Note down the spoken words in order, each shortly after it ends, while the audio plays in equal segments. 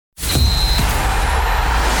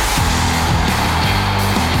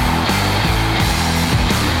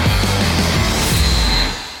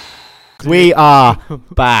We are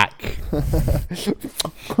back.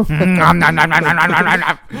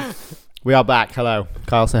 We are back. Hello.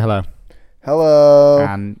 Kyle, say hello. Hello.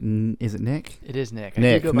 And is it Nick? It is Nick.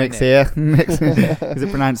 Nick's here. Is it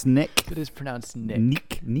pronounced Nick? It is pronounced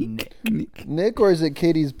Nick. Nick, or is it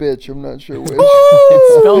Katie's bitch? I'm not sure which.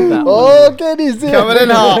 It's spelled that way. Oh, Katie's in. Coming in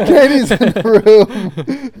hot. Katie's in the room.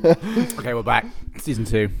 Okay, we're back. Season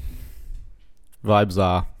 2. Vibes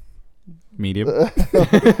are medium.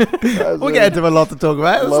 We'll get into a lot to talk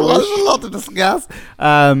about. There's a lot to discuss.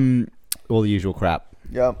 All the usual crap.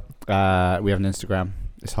 Yeah. We have an Instagram.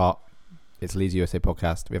 It's hot. It's Leeds USA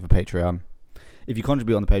Podcast. We have a Patreon. If you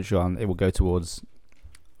contribute on the Patreon, it will go towards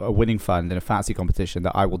a winning fund in a fantasy competition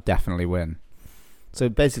that I will definitely win. So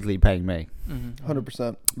basically paying me.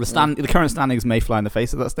 100%. The current standings may fly in the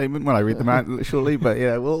face of that statement when I read them out shortly, but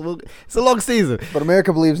yeah, we'll it's a long season. But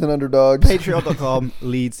America believes in underdogs. Patreon.com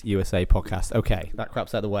Leeds USA Podcast. Okay, that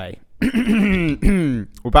crap's out of the way.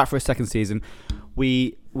 We're back for a second season.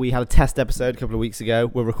 We had a test episode a couple of weeks ago.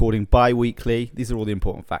 We're recording bi-weekly. These are all the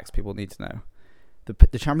important facts people need to know.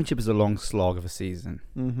 The championship is a long slog of a season.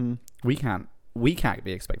 Mm-hmm. We can't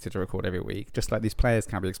be expected to record every week, just like these players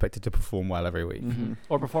can't be expected to perform well every week. Mm-hmm.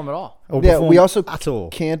 Or perform at all. Or yeah, we also at all.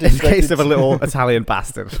 Can't in case of a little Italian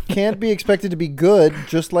bastard. Can't be expected to be good,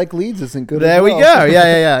 just like Leeds isn't good There as we well. go.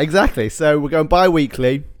 Yeah, exactly. So we're going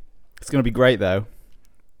bi-weekly. It's going to be great, though.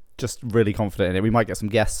 Just really confident in it. We might get some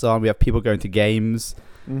guests on. We have people going to games.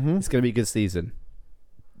 Mm-hmm. It's going to be a good season.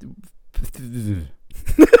 There's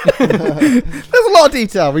a lot of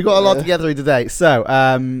detail. We've got a lot to get through today. So,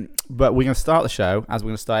 but we're going to start the show, as we're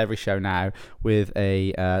going to start every show now, with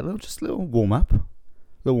a little warm-up.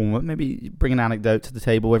 Maybe bring an anecdote to the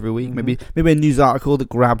table every week. Mm-hmm. Maybe a news article that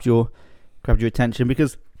grabbed your attention,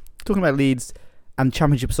 because talking about Leeds and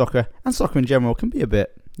Championship soccer and soccer in general can be a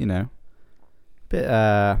bit,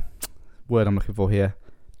 word I'm looking for here.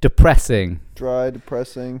 Depressing. Dry,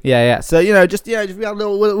 depressing. Yeah. So, we have a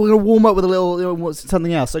little. We're gonna warm up with a little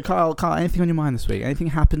something else. So, Kyle, anything on your mind this week? Anything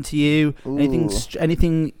happened to you? Ooh.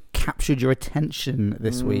 Anything captured your attention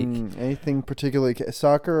this week? Anything particularly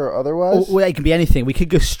soccer or otherwise? Well, it can be anything. We could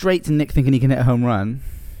go straight to Nick thinking he can hit a home run.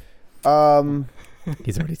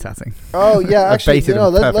 He's already tatting. Oh yeah, actually,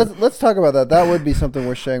 let's talk about that. That would be something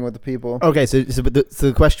worth sharing with the people. Okay, so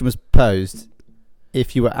the question was posed: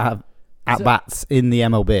 if you were at bats in the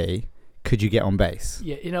MLB, could you get on base?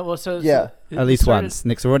 Yeah, at least once.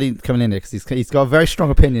 Nick's already coming in here because he's got a very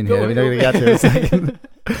strong opinion here. We're going to get to it in a second.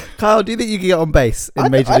 Kyle, do you think you can get on base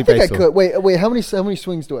in Major League Baseball? I think I could. Wait. How many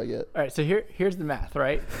swings do I get? All right, so here's the math,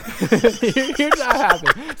 right? Here's how it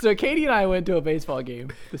happened. So Katie and I went to a baseball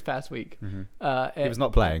game this past week. Mm-hmm. He was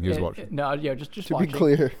not playing. He was watching. No, yeah, just to watching. Be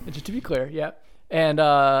clear. Just to be clear, yeah. And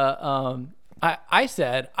I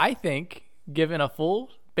said, I think given a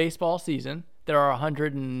full baseball season, there are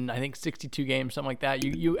 162 games, something like that.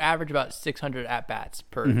 You average about 600 at bats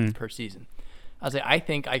per season. I was like, I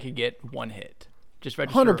think I could get one hit. Just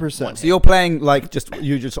register 100%. So you're playing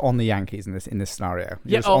you're just on the Yankees in this scenario.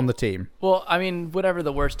 You're just on the team. Well, I mean, whatever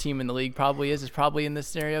the worst team in the league probably is probably in this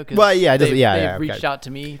scenario. Well, yeah, they've reached out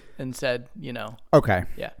to me and said, Okay.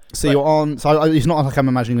 Yeah. So you're on. So it's not like I'm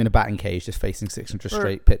imagining you in a batting cage just facing 600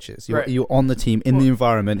 straight pitches. You're on the team in the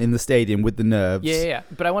environment in the stadium with the nerves. Yeah.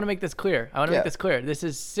 But I want to make this clear. This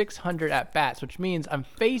is 600 at bats, which means I'm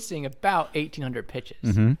facing about 1,800 pitches.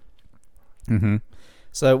 Mm-hmm.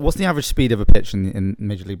 So what's the average speed of a pitch in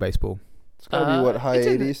Major League Baseball? It's gotta be high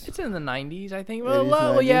 80s. It's in the 90s, I think. 80s,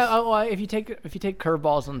 Well, yeah. If you take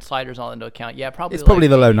curveballs and sliders all into account, yeah, probably. It's probably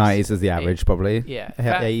the low 90s as the average, probably. Yeah,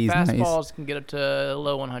 80s, fastballs 90s. can get up to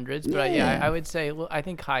low 100s, but I would say I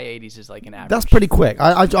think high 80s is like an average. That's pretty quick.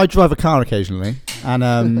 I drive a car occasionally,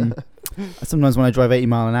 and sometimes when I drive 80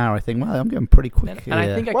 mile an hour, I think, well, I'm getting pretty quick. And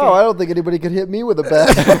I think I don't think anybody could hit me with a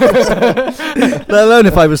bat. Let alone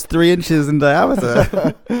if I was 3 inches in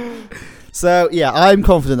diameter. So, yeah, I'm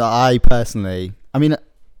confident that I personally... I mean,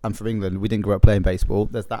 I'm from England. We didn't grow up playing baseball.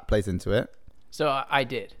 That plays into it. So, I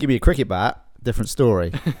did. Give me a cricket bat. Different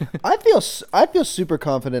story. I feel super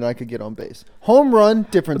confident I could get on base. Home run,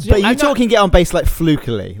 different But story. you're talking get on base like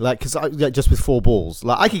flukily, because just with 4 balls.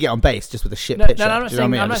 Like I could get on base just with a shit pitcher. No, I'm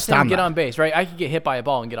not saying get on base, right? I could get hit by a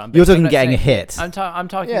ball and get on base. You're talking getting a hit. I'm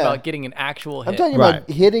talking about getting an actual hit. I'm talking about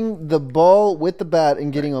hitting the ball with the bat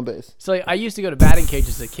and getting on base. So I used to go to batting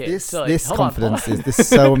cages as a kid. This confidence is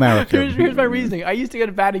so American. Here's my reasoning. I used to go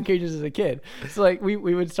to batting cages as a kid. So we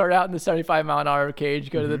would start out in the 75 mile an hour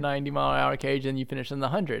cage, go to the 90 mile an hour cage. page and you finish in the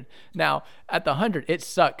 100. Now, at the 100, it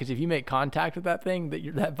sucked because if you make contact with that thing,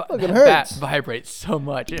 that bat vibrates so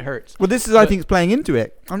much. It hurts. Well, this is, I think, it's playing into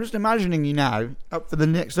it. I'm just imagining you now, up for the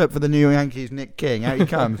New York Yankees, Nick King, out he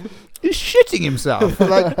comes. He's shitting himself.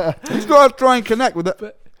 Like, he's got to try and connect with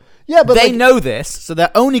it. Yeah, but they know this, so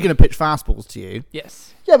they're only going to pitch fastballs to you.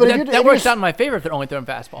 Yes. Yeah, but that works out in my favor if they're only throwing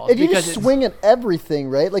fastballs. If you just swing at everything,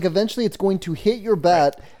 right? Like eventually it's going to hit your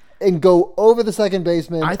bat and go over the second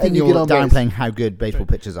baseman. I think and you you're get on downplaying base. how good baseball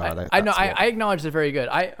pitchers are. I know. I acknowledge they're very good.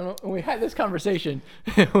 When we had this conversation.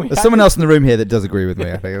 There's someone else in the room here that does agree with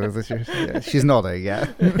me. I think she's nodding. Yeah.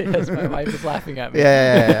 Yes, my wife is laughing at me.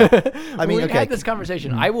 Yeah. I mean, we had this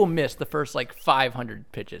conversation. I will miss the first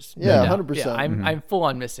 500 pitches. Yeah, 100%. Yeah, I'm full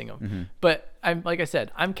on missing them. But like I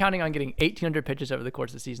said, I'm counting on getting 1,800 pitches over the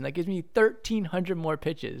course of the season. That gives me 1,300 more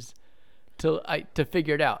pitches to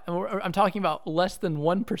figure it out. And I'm talking about less than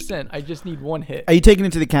 1%. I just need one hit. Are you taking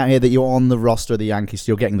into account here that you're on the roster of the Yankees,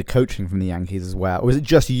 so you're getting the coaching from the Yankees as well? Or is it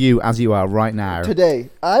just you as you are right now? Today.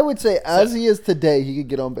 I would say he is today, he could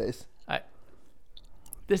get on base.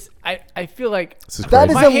 I feel like that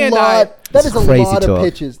is a lot. That is a lot of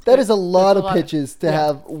pitches. That is a lot of pitches to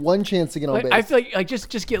have one chance to get on base. I feel like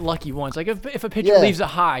just get lucky once. Like if a pitcher leaves it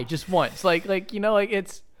high just once,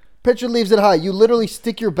 it's pitcher leaves it high. You literally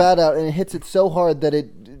stick your bat out and it hits it so hard that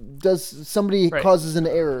it does somebody causes an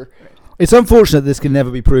error. It's unfortunate this can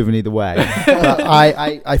never be proven either way. But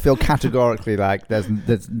I feel categorically like there's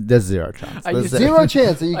zero chance. Zero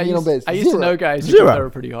chance that you can get on base. I used to know guys who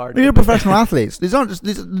throw pretty hard. You're professional athletes. These aren't just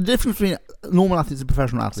the difference between normal athletes and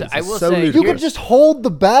professional athletes. So I will say you could just hold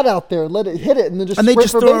the bat out there and let it hit it, and then just they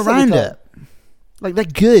just throw around it. Like they're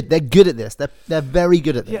good. They're good at this. They're very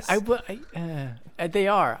good at this. Yeah, they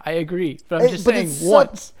are. I agree, but I'm just saying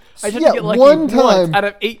once. I just have to get lucky one time out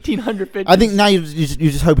of 1,800 pitches. I think now you're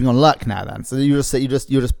just hoping on luck now. Then, so you're just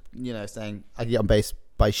saying I get on base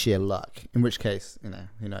by sheer luck. In which case,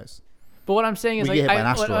 who knows. But what I'm saying is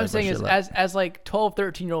as 12,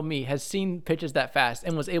 13-year-old me has seen pitches that fast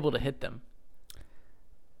and was able to hit them.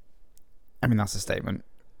 I mean, that's a statement.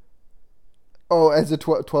 Oh, as a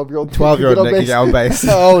 12-year-old 12-year-old Nick can get on base.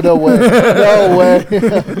 Oh, no way. No way.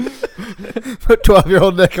 Put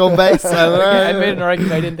 12-year-old Nick on base. I made an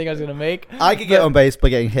argument I didn't think I was going to make. I could get on base by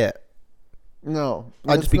getting hit. No.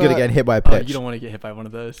 I'd just be good at getting hit by a pitch. You don't want to get hit by one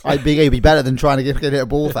of those. It'd be better than trying to get hit a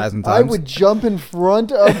ball 1,000 times. I would jump in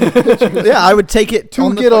front of the pitcher. Yeah, I would take it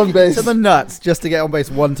to get on base. To the nuts just to get on base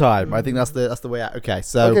one time. I think that's the way out.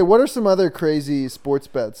 Okay, what are some other crazy sports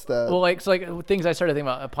bets that... Well, things I started thinking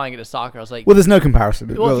about applying it to soccer. I was like... Well, there's no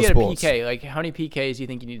comparison. Well, if you had a PK, how many PKs do you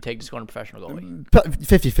think you need to take to score on a professional goalie?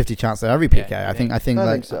 50-50 chance at every PK. Yeah, I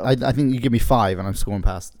think so. I think you give me 5 and I'm scoring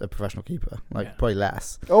past a professional keeper. Probably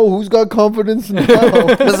less. Oh, who's got confidence now?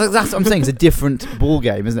 That's what I'm saying. It's a different ball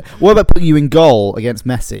game, isn't it? What about putting you in goal against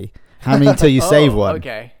Messi? How many until you save one?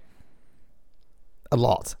 Okay. A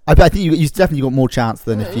lot. I think you definitely got more chance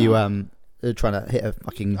than if you trying to hit a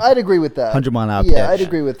fucking. I'd agree with that. 100-mile-an-hour pitch. Yeah, I'd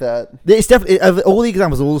agree with that. It's definitely of all the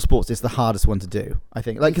examples of all the sports. It's the hardest one to do. I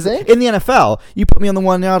think. Because in the NFL, you put me on the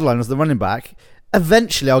 1-yard line as the running back.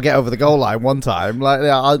 Eventually, I'll get over the goal line one time.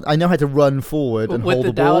 I know how to run forward and hold the ball. With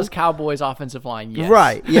the Dallas Cowboys offensive line, yes.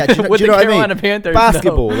 Right, yeah. Do you know With the what Carolina I mean? Panthers,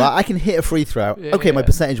 basketball, I can hit a free throw. Yeah, my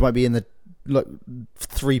percentage might be in the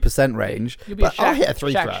 3% range, but I'll hit a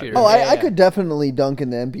free throw. Shooter. Oh, I could definitely dunk in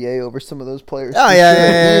the NBA over some of those players. Oh,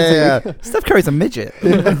 yeah. Steph Curry's a midget.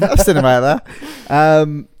 I've seen him out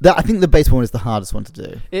there. I think the baseball one is the hardest one to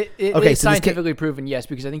do. It is scientifically proven, yes,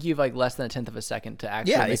 because I think you have less than a tenth of a second to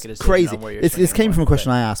actually make a decision. It's crazy. On where you're This came from a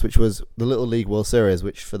question I asked, which was the Little League World Series,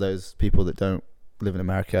 which for those people that don't live in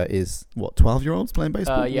America is 12-year-olds playing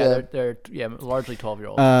baseball? They're largely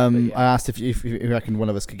 12-year-olds. I asked if you reckon one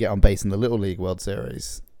of us could get on base in the Little League World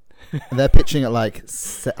Series. They're pitching at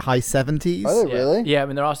high 70s. Are they really? Yeah, I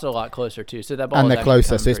mean they're also a lot closer too. So that ball and they're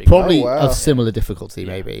closer, so it's probably of similar difficulty,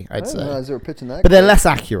 maybe I'd say. Know, they were pitching that, but they're less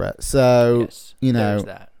accurate. So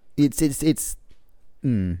that. it's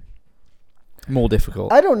more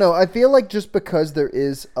difficult. I don't know. I feel like just because there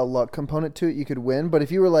is a luck component to it, you could win. But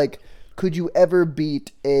if you were like, could you ever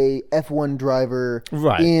beat a F1 driver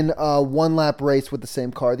in a one-lap race with the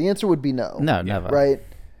same car? The answer would be no. No, never. Right?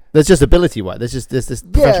 There's just ability-wise. There's this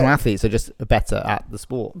professional athletes are just better at the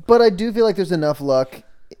sport. But I do feel like there's enough luck.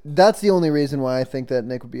 That's the only reason why I think that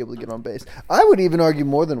Nick would be able to get on base. I would even argue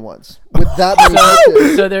more than once with that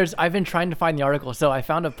many pitches. I've been trying to find the article. So I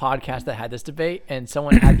found a podcast that had this debate, and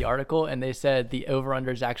someone had the article, and they said the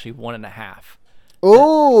over/under is actually 1.5.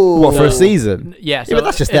 Oh, What, for a season? Yeah, but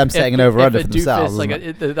that's just them setting an over-under for themselves, Like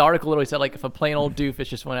isn't the article literally said, like, if a plain old doofus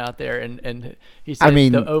just went out there and he said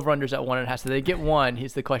the over-under's at 1.5, so they get 1.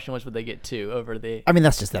 The question was, would they get 2 over the? I mean,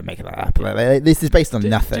 that's just them making that happen. Like, this is based on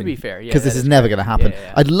nothing. To be fair, yeah, because this is never going to happen.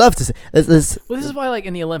 Yeah. I'd love to see. Well, this is why, like,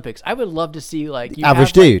 in the Olympics, I would love to see, like, you average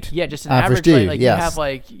have, dude. Like, yeah, just an average dude. Like, yes. You have,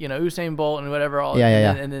 like, Usain Bolt and whatever.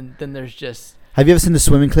 And then there's just. Have you ever seen the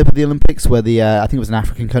swimming clip of the Olympics where I think it was an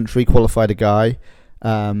African country, qualified a guy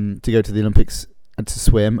to go to the Olympics and to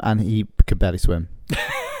swim, and he could barely swim.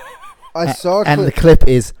 I saw a and clip. the clip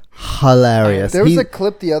is hilarious. There was a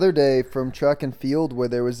clip the other day from track and field where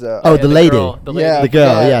there was the lady. The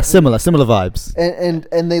girl, similar vibes.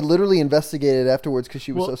 And they literally investigated afterwards because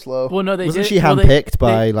she was so slow. Well, no, wasn't she handpicked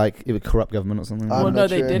by like a corrupt government or something? Well, no,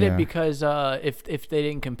 they did it because if they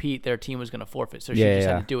didn't compete, their team was going to forfeit. So she just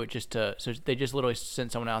had to do it so they just literally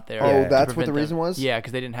sent someone out there. Oh, that's what the reason was. Yeah,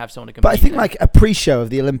 because they didn't have someone to compete. But I think like a pre-show of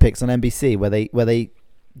the Olympics on NBC where they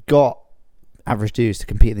got average dudes to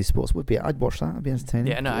compete in these sports would be. I'd watch that. It'd be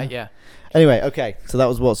entertaining. Yeah. Anyway, okay. So that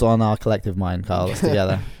was what's on our collective mind, Carl. Let's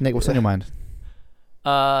together. Nick, what's on your mind?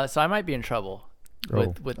 So I might be in trouble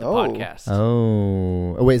with the podcast.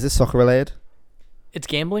 Oh, wait. Is this soccer related? It's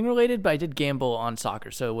gambling related, but I did gamble on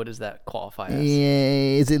soccer. So what does that qualify as?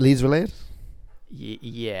 Yeah. Is it Leeds related?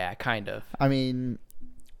 Yeah, kind of. I mean,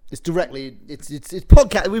 it's directly. It's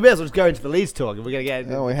podcast. We may as well just go into the Leeds talk. If we're gonna get.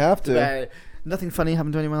 No, we have to. Nothing funny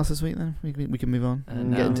happened to anyone else this week. Then we can move on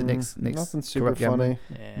and get into Nick's. Nothing super funny.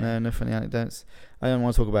 Yeah. No funny anecdotes. I don't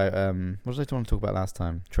want to talk about. What did I want to talk about last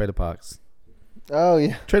time? Trailer parks. Oh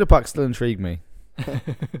yeah. Trailer parks still intrigue me.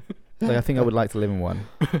 Like I think I would like to live in one.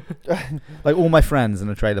 Like all my friends in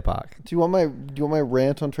a trailer park. Do you want my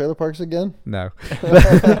rant on trailer parks again? No.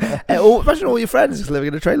 Imagine all your friends just living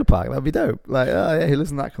in a trailer park. That'd be dope. Like, oh yeah, who lives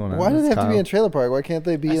in that corner? Why do they have to be in a trailer park? Why can't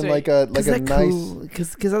they be in like a nice? Cool.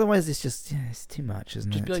 Because otherwise it's just it's too much,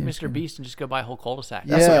 isn't it? Just be like Mr. Beast and just go buy a whole cul-de-sac.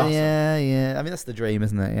 Yeah. I mean that's the dream,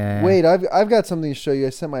 isn't it? Yeah. Wait, I've got something to show you. I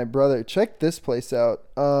sent my brother. Check this place out.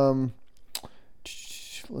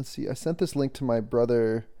 Let's see. I sent this link to my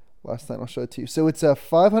brother last night. I'll show it to you. So it's a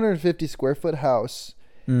 550 square foot house,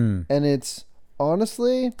 and it's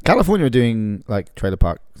honestly California are doing like trailer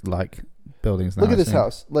park like buildings now. Look at this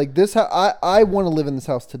house. Like this house, I want to live in this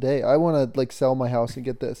house today. I want to like sell my house and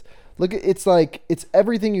get this. Look, it's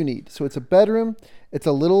everything you need. So it's a bedroom. It's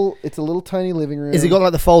a little tiny living room. Is it got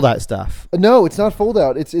like the fold out stuff? No, it's not fold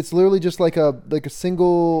out. It's literally just like a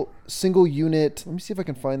single unit. Let me see if I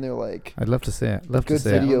can find their like. I'd love to see it. Good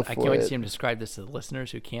video. I can't wait to see him describe this to the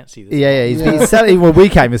listeners who can't see this. Yeah. He's selling what we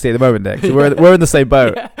can't even see at the moment, Nick. So we're in the same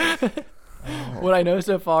boat. Yeah. What I know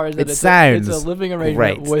so far is that it's a living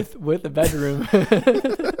arrangement with a bedroom.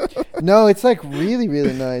 No, it's like really,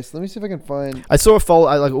 really nice. Let me see if I can find. I saw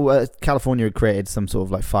California had created some sort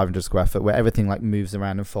of like 500 square foot where everything like moves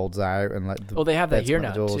around and folds out and like. They have that here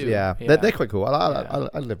now too. Yeah. They're quite cool.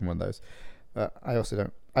 I live in one of those. I also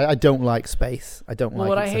don't. I don't like space. I don't like.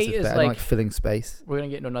 What I hate is I don't like filling space. We're gonna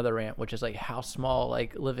get into another rant, which is like how small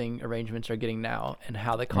like living arrangements are getting now, and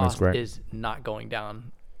how the cost is not going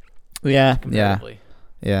down. Yeah.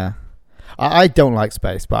 I don't like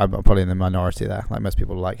space, but I'm probably in the minority there. Like most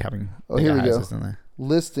people like having here we houses, go. Don't they?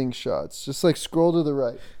 Listing shots. Just like scroll to the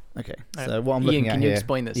right. Okay. So what I'm looking at can here. you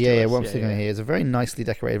explain this? Yeah. What I'm looking at here is a very nicely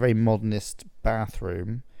decorated, very modernist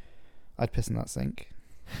bathroom. I'd piss in that sink.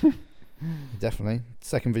 Definitely.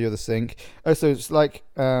 Second view of the sink. Oh, so it's like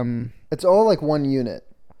it's all like one unit.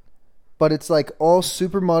 But it's like all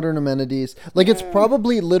super modern amenities. Like it's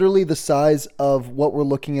probably literally the size of what we're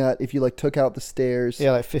looking at if you like took out the stairs.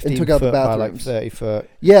 Yeah, like 15 and took out the foot by bathrooms. like 30 foot.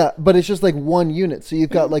 Yeah, but it's just like one unit. So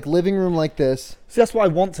you've got like living room like this. See, that's what I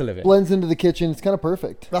want to live in. Blends into the kitchen. It's kind of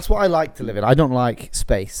perfect. That's what I like to live in. I don't like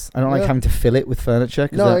space. I don't like having to fill it with furniture.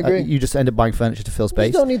 No, I agree. You just end up buying furniture to fill space.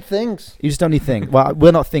 You just don't need things. You just don't need things. Well,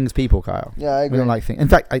 we're not things people, Kyle. Yeah, I agree. We don't like things. In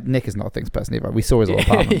fact, Nick is not a things person either. We saw his old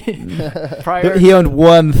apartment. He owned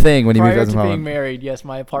one thing when he moved out of Prior to being married, yes,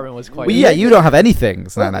 my apartment was quite... Well, yeah, you don't have any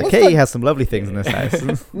things. Katie has some lovely things in this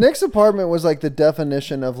house. Nick's apartment was like the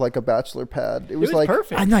definition of like a bachelor pad. It was like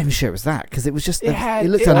perfect. I'm not even sure it was that because it was just... It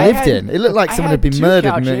looked unlived in. It looked like someone had been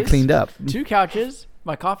murdered and cleaned up. 2 couches,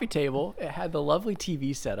 my coffee table. It had the lovely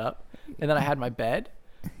TV set up. And then I had my bed.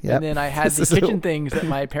 Yep. And then I had the kitchen things that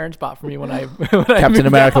my parents bought for me when I Captain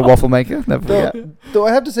America out. Waffle maker. Never forget. Though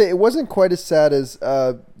I have to say, it wasn't quite as sad as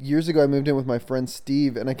years ago. I moved in with my friend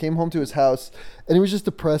Steve, and I came home to his house, and it was just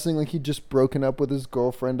depressing. Like he'd just broken up with his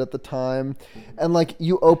girlfriend at the time, and like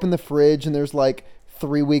you open the fridge, and there's like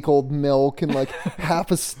 3-week-old milk and like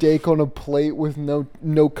half a steak on a plate with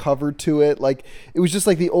no cover to it. Like it was just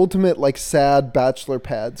like the ultimate like sad bachelor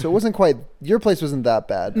pad. So it wasn't quite. Your place wasn't that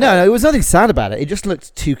bad. No, it was nothing sad about it. It just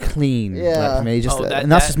looked too clean. Yeah. Like, for me,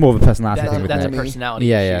 and that's just more of a personality thing with That's me. a personality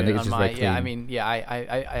Yeah, issue. I think it's just very clean. Yeah, I mean, yeah,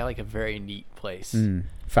 I like a very neat place.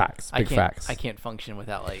 Facts, big facts. I can't function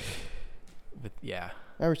without yeah.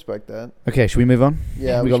 I respect that. Okay, should we move on?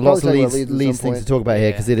 Yeah, we we got should lots of probably talk about leads Leeds at some things to point. talk about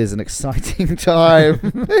here because it is an exciting time.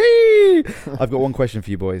 I've got one question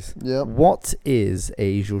for you boys. Yep. What is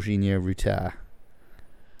a Georginio Rutter?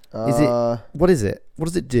 What is it? What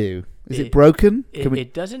does it do? Is it broken?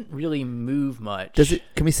 It doesn't really move much.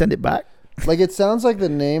 Can we send it back? Like it sounds like the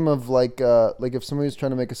name of like if somebody was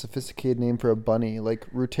trying to make a sophisticated name for a bunny, like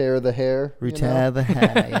Rutter the hare. Rutter the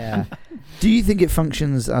hare. Yeah. Do you think it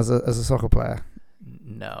functions as a soccer player?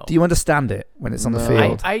 No. Do you understand it when it's on the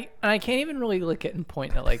field? I can't even really look at and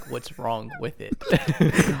point at like what's wrong with it.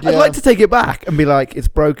 I'd like to take it back and be like, it's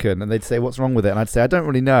broken, and they'd say, what's wrong with it? And I'd say, I don't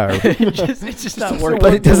really know. It's just not working.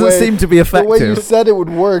 But it doesn't seem to be effective. The way you said it would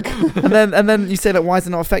work. and then you say, like, why is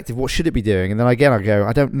it not effective? What should it be doing? And then again, I go,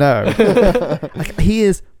 I don't know. Like, he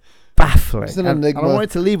is baffling. It's an and enigma. I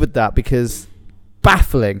wanted to leave with that because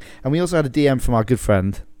baffling. And we also had a DM from our good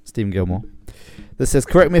friend, Stephen Gilmore, that says,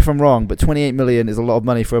 correct me if I'm wrong, but 28 million is a lot of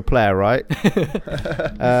money for a player, right?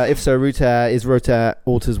 If so, Rutter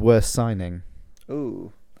Orta's worst signing?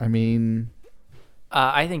 Ooh. I mean,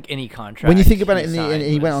 I think any contract. when you think about it,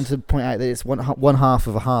 he went on to point out that it's one half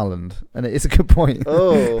of a Haaland, and it is a good point.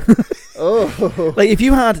 Oh. Like if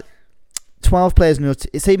you had 12 players in your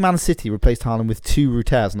say Man City replaced Haaland with 2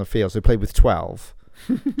 Rutters on the field, so they played with 12.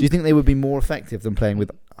 Do you think they would be more effective than playing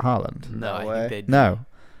with Haaland? No, I think they'd No.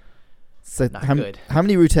 So how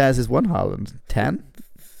many Rutters is one Haaland? 10?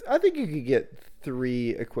 I think you could get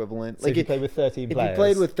 3 equivalent. So if you played with 13 if players. you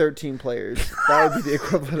played with 13 players, that would be the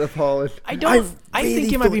equivalent of Holland. I really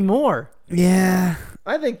think it might be more. Yeah.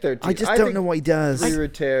 I think 13. I just don't know what he does. 3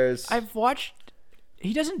 Rutters. I've watched.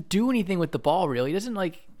 He doesn't do anything with the ball really. He doesn't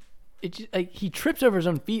like. It just, like he trips over his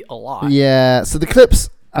own feet a lot. Yeah. So the clips.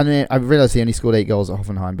 I mean, I realised he only scored 8 goals at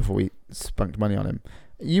Hoffenheim before we spunked money on him.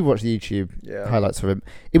 You watched the YouTube highlights of him.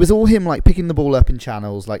 It was all him like picking the ball up in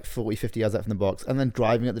channels like 40, 50 yards out from the box and then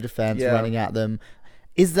driving at the defence, running at them.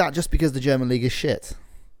 Is that just because the German league is shit?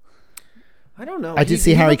 I don't know. I did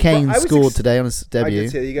see Harry Kane scored today on his debut. I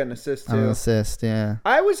did see he got an assist too. An assist, yeah.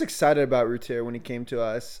 I was excited about Rutter when he came to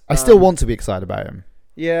us. I still want to be excited about him.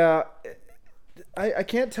 Yeah. I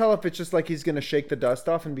can't tell if it's just like he's going to shake the dust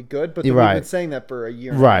off and be good, but You're we've right. been saying that for a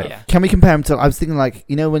year Right. now. Yeah. Can we compare him to... I was thinking like,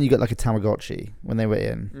 you know when you got like a Tamagotchi when they were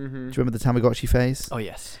in? Mm-hmm. Do you remember the Tamagotchi phase? Oh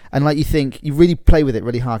yes. And like you think, you really play with it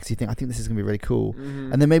really hard because you think, I think this is going to be really cool.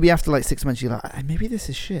 Mm-hmm. And then maybe after like 6 months you're like, maybe this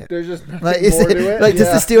is shit. There's just nothing Like, more to it. Like,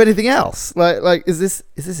 does this do anything else? Like, is this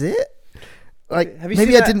it? Like, Have you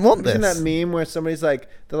maybe seen I didn't want this. Have you seen that meme where somebody's like,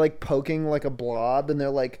 they're like poking like a blob and they're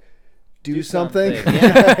like, do something.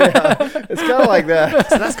 Yeah. It's kind of like that.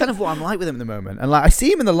 So that's kind of what I'm like with him at the moment. And like I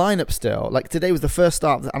see him in the lineup still. Like today was the first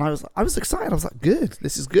start, and I was excited. I was like, good,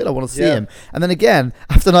 this is good. I want to see him. And then again,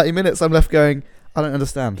 after 90 minutes, I'm left going, I don't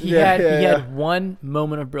understand. He had one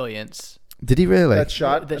moment of brilliance. Did he really? That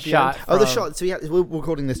shot. The at the shot. end? Oh, the shot. So we're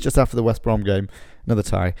recording this just after the West Brom game, another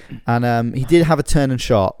tie, and he did have a turn and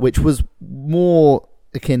shot, which was more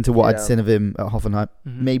akin to what I'd seen of him at Hoffenheim.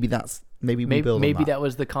 Mm-hmm. Maybe we build on that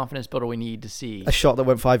was the confidence builder we need to see. A shot that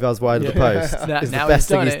went 5 yards wide of the post is the best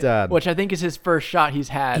thing he's done. Which I think is his first shot he's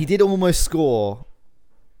had. He did almost score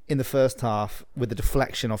in the first half with the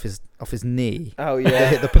deflection off his knee. Oh that yeah.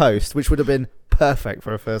 hit the post, which would have been perfect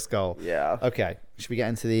for a first goal. Yeah. Okay, should we get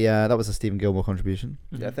into the? That was a Stephen Gilmore contribution.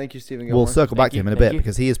 Yeah. Thank you, Stephen Gilmore. We'll circle back to him in a bit you.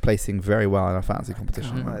 because he is placing very well in our fantasy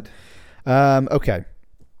competition. God. Okay.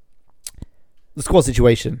 The squad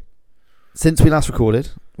situation. Since we last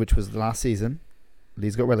recorded, which was the last season,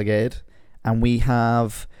 Leeds got relegated, and we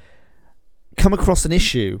have come across an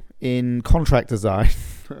issue in contract design,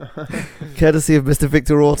 courtesy of Mr.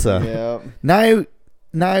 Victor Orta. Yeah.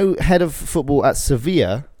 Now head of football at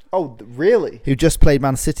Sevilla, Oh, really? who just played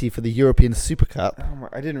Man City for the European Super Cup. Oh,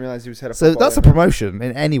 I didn't realize he was head of So football. that's a promotion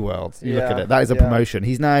in any world. You look at it. That is a promotion.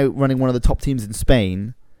 He's now running one of the top teams in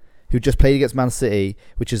Spain, who just played against Man City,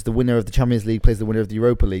 which is the winner of the Champions League, plays the winner of the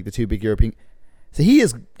Europa League, the two big European. So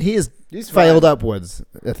he's failed upwards,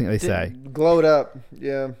 I think they say. Glowed up,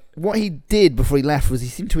 yeah. What he did before he left was he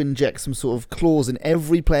seemed to inject some sort of clause in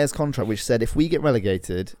every player's contract which said if we get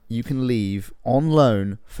relegated, you can leave on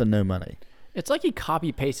loan for no money. It's like he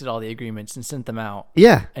copy pasted all the agreements and sent them out.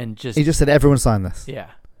 Yeah. And He just said everyone sign this. Yeah.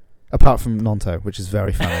 Apart from Nonto, which is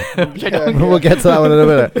very funny. Yeah. We'll get to that one in a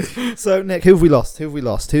minute. So, Nick, who have we lost? Who's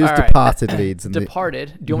All right. departed Leeds?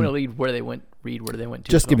 Departed. Do you want me to read where they went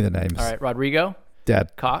to? Just give me the names. All right. Rodrigo.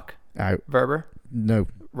 Dead. Koch. Out. Verber. No.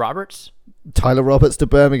 Roberts. Tyler Roberts to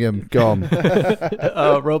Birmingham. Gone.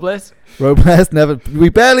 Robles. Robles never. We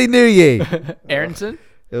barely knew ye. Aronson.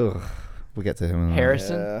 Ugh. We'll get to him. In a minute.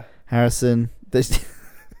 Harrison. Yeah. Harrison.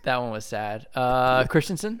 That one was sad.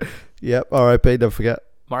 Christensen. Yep. R.I.P. Don't forget.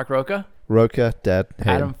 Mark Roca. Roca dead.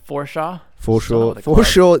 Adam Forshaw.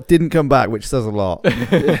 Forshaw didn't come back, which says a lot.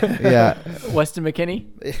 Yeah. Weston McKinney.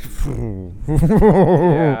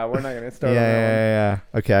 Yeah, we're not gonna start. Yeah.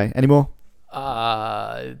 Okay. Any more?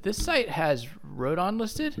 This site has Rodon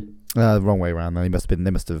listed. Wrong way around. Then they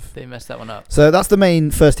must have. They messed that one up. So that's the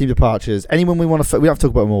main first team departures. Anyone we want to? We don't have to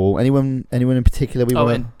talk about them all. Anyone in particular we want?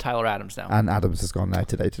 Oh, and Tyler Adams now. And Adams has gone now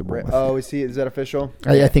today to the Bournemouth. Oh, is that official?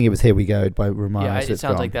 I think it was Here We Go by Romano. Yeah, so it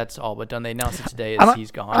sounds gone. like that's all but done. They announced it today And as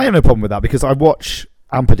he's gone. I have no problem with that because I watch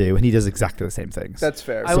Ampadu and he does exactly the same things. That's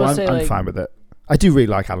fair. I So will say, I'm like- fine with it. I do really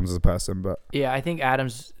like Adams as a person, but Yeah, I think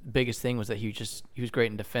Adams' biggest thing was that he was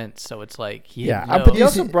great in defense. So it's like he Yeah, had I'm no, pretty- He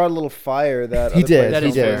also brought a little fire that he other did. That He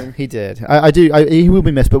is did. fair. He did. He will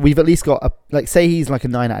be missed, but we've at least got say he's like a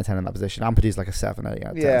 9 out of 10 in that position. Ampadu's like a 7, 8 out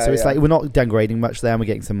of 10. Yeah, So it's yeah. like we're not degrading much there, and we're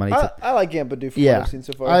getting some money. I like Ampadu from Yeah. what I've seen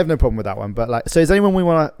so far. I have no problem with that one. But like, so is anyone we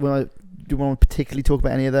want to? Do you want to particularly talk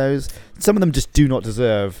about any of those? Some of them just do not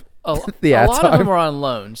deserve the a lot of airtime. them are on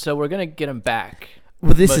loan, so we're gonna get him back.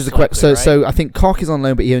 Well, this most is the question. likely, So right? I think Koch is on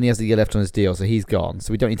loan, but he only has a year left on his deal, so he's gone.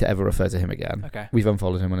 So we don't need to ever refer to him again. Okay. We've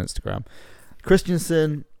unfollowed him on Instagram.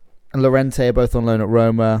 Christensen and Llorente are both on loan at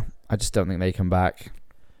Roma. I just don't think they come back.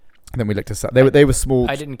 And then we looked at they were small.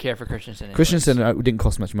 I didn't care for Christensen. anyways. Christensen didn't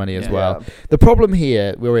cost much money as Yeah. well. The problem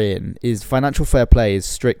here we're in is financial fair play is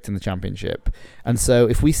strict in the Championship, and so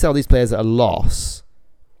if we sell these players at a loss,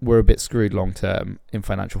 we're a bit screwed long term in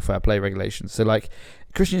financial fair play regulations. So like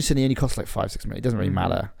Christensen, he only costs like 5-6 million. It doesn't really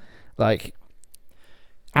matter. Like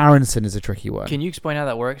Aronson is a tricky one. Can you explain how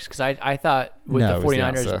that works? Because I thought with No, the was the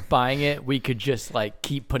 49ers answer. buying it, we could just like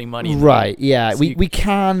keep putting money in. Right, yeah. So we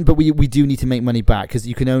can, but we do need to make money back because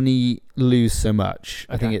you can only lose so much.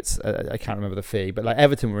 I think Okay. it's, I can't remember the fee, but like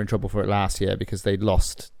Everton were in trouble for it last year because they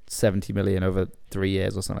lost 70 million over 3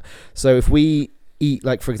 years or something. So if we eat,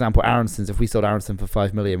 like for example, Aronson's, if we sold Aronson for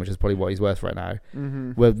 5 million, which is probably what he's worth right now,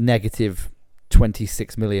 we're negative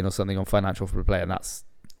 26 million or something on financial fair play, and that's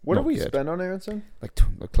What not have we good. spent on Aronson? Like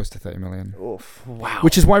close to 30 million. Oof. Wow.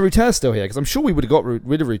 Which is why Rutter's still here, because I'm sure we would have got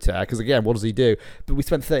rid of Rutter, because again, what does he do? But we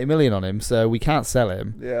spent 30 million on him, so we can't sell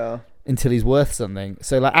him Yeah. until he's worth something.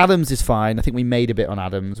 So like Adams is fine. I think we made a bit on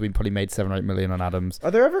Adams. We probably made 7 or 8 million on Adams.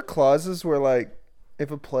 Are there ever clauses where like if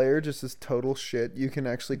a player just is total shit, you can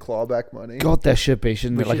actually claw back money? God, there should be,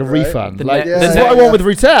 shouldn't We it? Like should, a right? refund. The Like net- this is the what I net- want with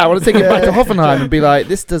Rutter. I want to take it back to Yeah. Hoffenheim and be like,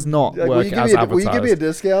 this does not Like, work as will you give me a advertised.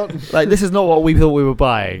 discount? Like this is not what we thought we were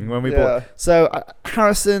buying when we Yeah. bought. So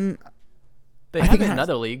Harrison, They I have think it it in has-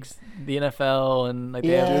 other leagues, the NFL, and like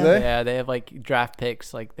they Yeah. have, Do they? yeah, they have like draft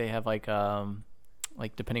picks. Like they have like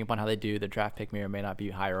depending upon how they do, the draft pick may or may not be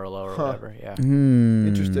higher or lower or Huh. whatever. Yeah.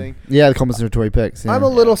 Interesting. Yeah, the compensatory picks. Yeah. I'm a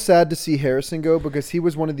little sad to see Harrison go because he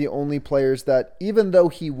was one of the only players that, even though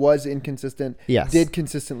he was inconsistent, Yes. did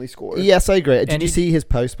consistently score. Yes, I agree. Did And you he- see his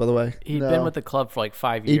post, by the way? He'd No. been with the club for like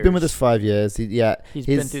 5 years. He's been with us 5 years. He's He's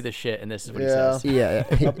his- been through the shit, and this is what Yeah. he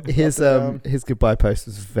says. Yeah, Up his and down. his goodbye post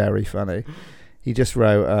was very funny. He just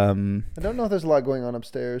wrote, I don't know if there's a lot going on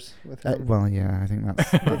upstairs with him. well, yeah, I think that's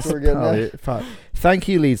That's what we're getting partly at. it. Thank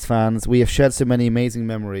you, Leeds fans. We have shared so many amazing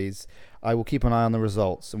memories. I will keep an eye on the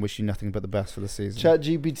results and wish you nothing but the best for the season. Chat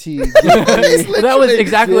GPT. Well, that was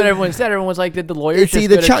exactly what everyone said. Everyone was like, "Did the lawyers It's just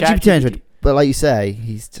either go to ChatGPT, but like you say,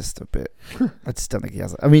 he's just a bit. I just don't think he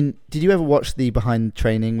has it. I mean, did you ever watch the behind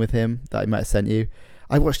training with him that I might have sent you?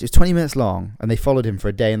 I watched it. It's 20 minutes long, and they followed him for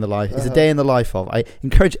a day in the life. It's a day in the life of. I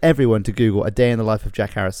encourage everyone to Google a day in the life of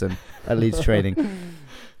Jack Harrison at Leeds training.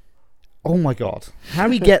 Oh my God! How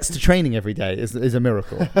he gets to training every day is a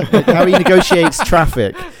miracle. Like, how he negotiates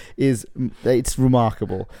traffic it's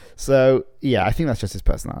remarkable. So yeah, I think that's just his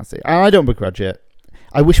personality. And I don't begrudge it.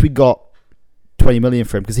 I wish we got 20 million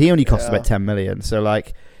for him because he only costs Yeah. about 10 million. So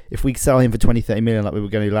like, if we sell him for 20-30 million like we were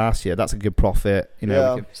going to do last year, that's a good profit. You know,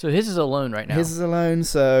 Yeah. we could, So his is a loan right now. his is a loan.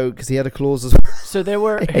 So because he had a clause as well. So there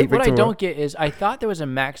were. I hate What I Victor don't get is I thought there was a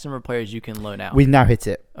maximum of players you can loan out. We've now hit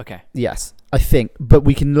it. Okay. Yes, I think, but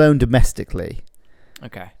we can loan domestically.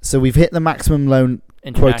 Okay. So we've hit the maximum loan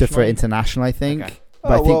quota for Internationally? international, I think. Okay.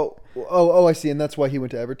 But I think I see, and that's why he went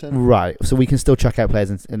to Everton. right. So we can still chuck out players,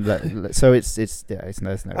 so it's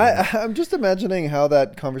no. I'm just imagining how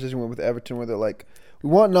that conversation went with Everton, where they're like, we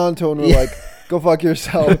want Nanto, and we're like, go fuck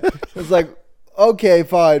yourself. It's like, okay,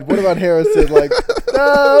 fine. What about Harrison? Like,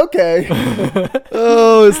 okay.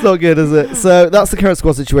 Oh, it's not good, is it? So that's the current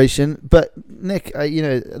squad situation. But Nick,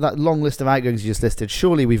 that long list of outgoings you just listed,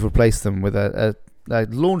 surely we've replaced them with a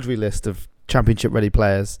laundry list of championship-ready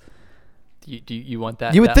players. You want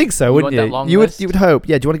that? You would think so, wouldn't you? That long list? You would hope.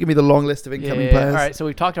 Yeah. Do you want to give me the long list of incoming players? All right. So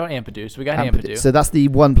we've talked about Ampadu. So we got Ampadu. So that's the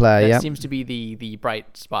one player. That Yeah. seems to be the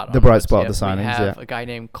bright spot. The bright spot of the signings. We have a guy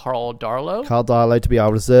named Carl Darlow. Carl Darlow to be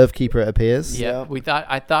our reserve keeper, it appears. Yeah.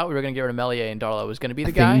 I thought we were going to get rid of Melier, and Darlow was going to be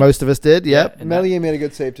the guy. I think most of us did. Yep. Yeah, Melier made a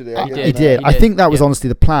good save today. He did. I think that was honestly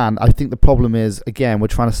the plan. I think the problem is, again, we're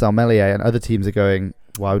trying to sell Melier, and other teams are going,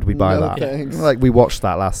 why would we buy that? Thanks. Like we watched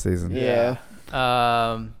that last season. Yeah.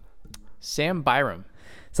 Sam Byram.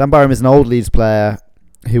 Sam Byram is an old Leeds player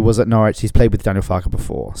who was at Norwich. He's played with Daniel Farke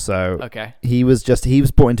before, so he was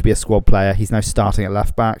brought in to be a squad player. He's now starting at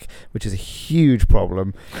left back, which is a huge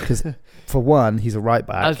problem because for one, he's a right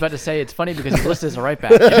back. I was about to say it's funny because he's listed as a right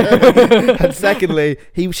back. And secondly,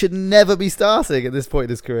 he should never be starting at this point in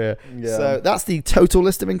his career. Yeah. So that's the total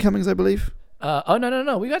list of incomings, I believe.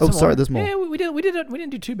 No. We got some more. Sorry, there's more. Yeah, we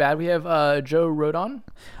didn't do too bad. We have Joe Rodon.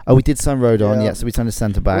 Oh, we did sign Rodon. Yeah, so we signed a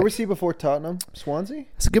centre back. Where was he before Tottenham? Swansea?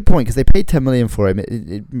 It's a good point because they paid 10 million for him.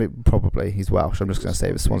 It probably he's Welsh. I'm just going to say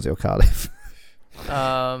it was Swansea or Cardiff.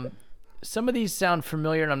 Some of these sound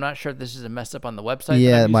familiar, and I'm not sure if this is a mess up on the website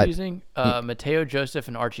that I'm using. Mateo Joseph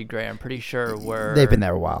and Archie Gray, I'm pretty sure they've been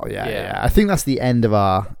there a while. Yeah. I think that's the end of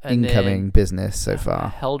our incoming business so far.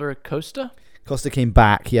 Helder Costa came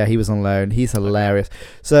back. Yeah, he was on loan. He's hilarious.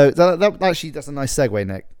 So that actually, that's a nice segue,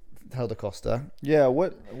 Nick. Helder Costa. Yeah,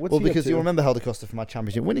 what's he because you remember Helder Costa from our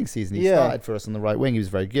championship winning season. He started for us on the right wing. He was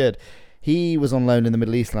very good. He was on loan in the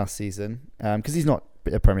Middle East last season because he's not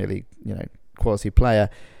a Premier League quality player.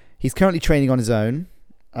 He's currently training on his own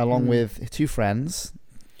along with two friends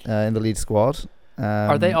in the Leeds squad.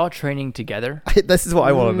 Are they all training together? This is what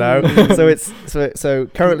I want to know. So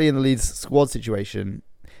currently in the Leeds squad situation,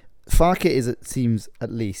 Farke it seems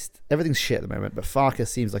at least everything's shit at the moment, but Farke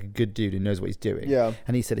seems like a good dude who knows what he's doing. Yeah.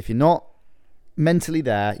 And he said if you're not mentally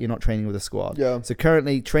there, you're not training with a squad. Yeah. So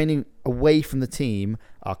currently training away from the team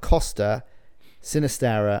are Costa,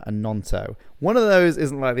 Sinistera, and Nonto. One of those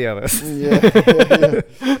isn't like the others. Yeah.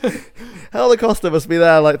 Helder Costa must be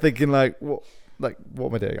there, like thinking, like what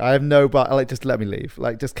am I doing? I have no, but just let me leave.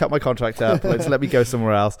 Like just cut my contract up. Just let me go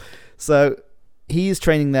somewhere else. So he's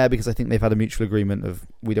training there because I think they've had a mutual agreement of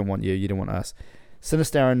we don't want you, you don't want us.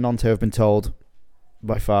 Sinistera and Nonto have been told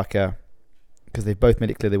by Farke because they've both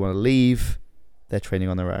made it clear they want to leave. They're training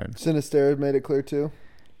on their own. Sinistera made it clear too.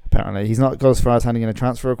 Apparently, he's not got as far as handing in a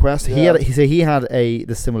transfer request. Yeah. He had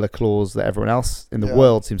the similar clause that everyone else in the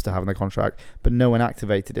world seems to have in their contract, but no one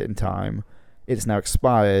activated it in time. It's now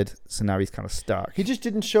expired, so now he's kind of stuck. He just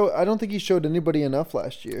didn't show. I don't think he showed anybody enough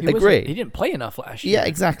last year. He didn't play enough last year. Yeah,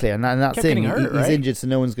 exactly, and that's it. He's injured, so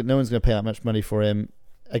no one's going to pay that much money for him.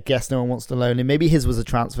 I guess no one wants to loan him. Maybe his was a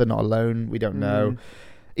transfer, not a loan. We don't know.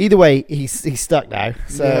 Either way, he's stuck now.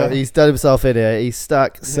 So he's done himself in here. He's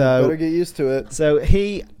stuck. So better get used to it. So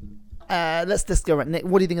he. Let's just go right. Nick,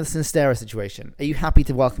 what do you think of the Sinistera situation? Are you happy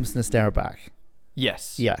to welcome Sinistera back?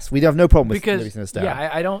 Yes. Yes. We have no problem with Sinistera.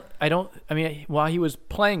 Yeah, I mean, while he was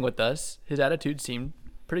playing with us, his attitude seemed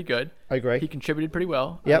pretty good. I agree. He contributed pretty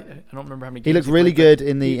well. Yep. I don't remember how many games he looked really good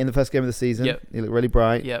in the first game of the season. Yep. He looked really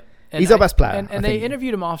bright. Yep. He's our best player. And they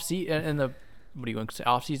interviewed him in the what are you going to say,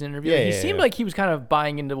 off-season interview? He seemed like he was kind of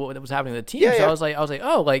buying into what was happening to the team. So I was like,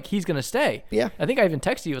 oh, like he's going to stay. Yeah. I think I even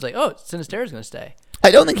texted you. I was like, oh, Sinistera's going to stay. I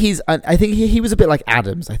don't think I think he was a bit like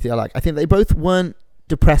Adams. I think they both weren't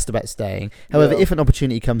depressed about staying. However, if an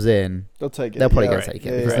opportunity comes in, they'll take it. They'll probably go take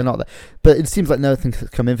it because they're not there. But it seems like nothing's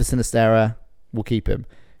come in for Sinistera. We'll keep him.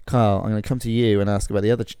 Kyle, I'm going to come to you and ask about the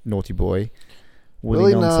other naughty boy,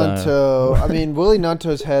 Willie Nonto. I mean, Willie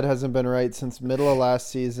Nonto's head hasn't been right since middle of last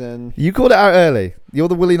season. You called it out early. You're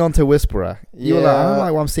the Willie Nonto whisperer. You were like, I don't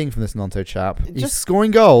like what I'm seeing from this Nonto chap. He's scoring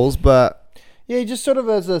goals, but... Yeah, he just sort of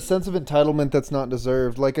has a sense of entitlement that's not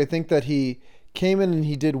deserved. Like, I think that he came in and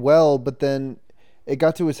he did well, but then it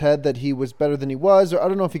got to his head that he was better than he was. Or I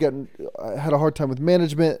don't know if he had a hard time with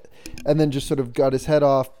management and then just sort of got his head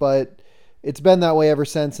off. But it's been that way ever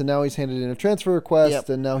since, and now he's handed in a transfer request,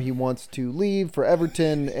 and now he wants to leave for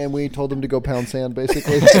Everton, and we told him to go pound sand,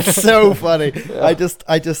 basically. It's so funny. Yeah.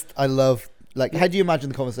 I love, like, how do you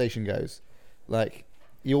imagine the conversation goes? Like...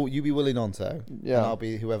 You be Willie Nonto, and I'll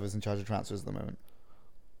be whoever's in charge of transfers at the moment.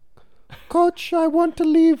 Coach, I want to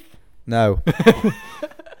leave. No.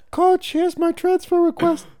 Coach, here's my transfer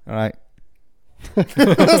request. All right.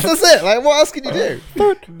 that's it. Like, what else can you do?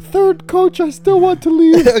 Third coach, I still want to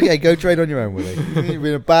leave. Okay, go train on your own, Willie. You've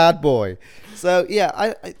been a bad boy. So yeah,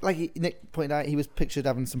 I like Nick pointed out, he was pictured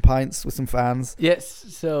having some pints with some fans. Yes,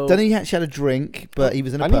 so Don't think he actually had a drink, but he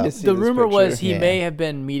was in a pub. the rumor was he may have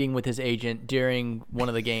been meeting with his agent during one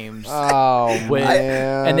of the games. Oh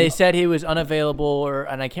man! And they said he was unavailable,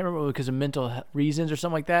 and I can't remember because of mental reasons or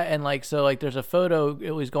something like that. And there's a photo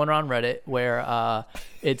it was going around Reddit where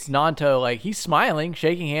it's Nanto, like he's smiling,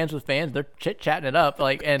 shaking hands with fans, they're chatting it up,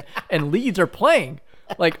 and Leeds are playing,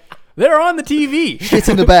 like. They're on the TV. Shit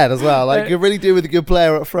in the bed as well. Like, you're really doing with a good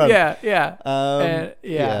player up front. Yeah.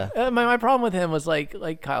 My problem with him was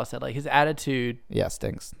like Kyle said, like his attitude. Yeah,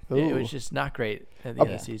 stinks. It was just not great at the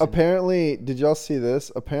end of the season. Apparently, did y'all see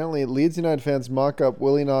this? Apparently, Leeds United fans mock up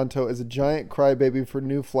Willie Nanto as a giant crybaby for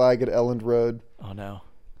new flag at Elland Road. Oh no!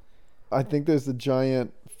 I think there's a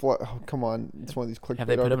giant flag. Oh, come on, it's one of these clickbait Have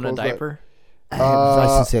they put him in a diaper? I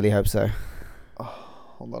sincerely hope so.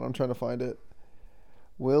 Hold on, I'm trying to find it.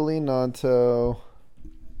 Willie Nanto,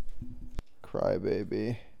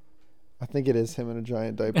 crybaby. I think it is him in a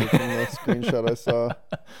giant diaper from the screenshot I saw.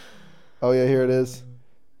 Oh yeah, here it is.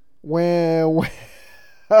 Where?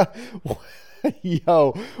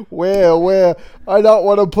 Yo, where? I don't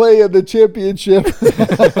want to play in the championship.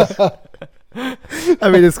 I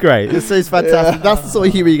mean, it's great. It's fantastic. Yeah. That's the sort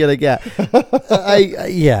of humor you're gonna get.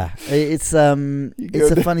 It's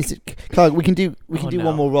a funny. Clark, we can do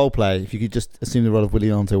one more role play. If you could just assume the role of Willie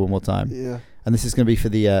Nanto one more time. Yeah. And this is going to be for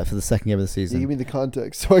the second game of the season. Give me the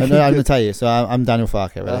context. So I'm going to tell you. So I'm Daniel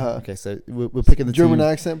Farker. Right? Okay. So we're picking the German team.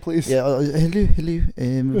 accent, please. Yeah. Hello.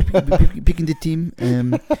 Picking the team.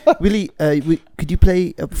 Willie, could you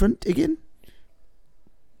play up front again?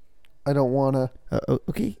 I don't wanna.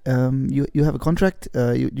 Okay. You have a contract.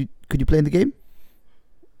 Could you play in the game?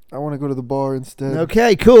 I want to go to the bar instead.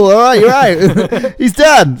 Okay. Cool. All right. You're right. He's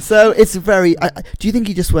done. So it's very. Do you think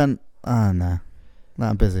he just went? Oh no,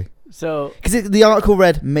 I'm busy. So because the article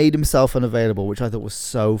read made himself unavailable, which I thought was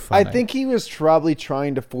so funny. I think he was probably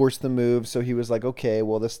trying to force the move, so he was like, okay,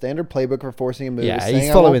 well, the standard playbook for forcing a move is saying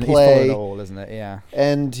he's following play, it all, isn't it? Yeah.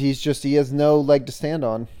 And he has no leg to stand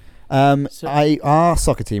on. Our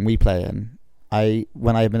soccer team we play in,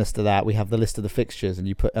 when I administer that, we have the list of the fixtures, and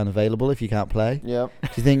you put unavailable if you can't play. Yep. Do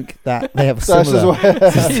you think that they have a similar?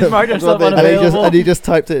 He's marked himself unavailable. And he just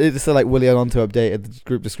typed it. It just said like Willie Nanto updated the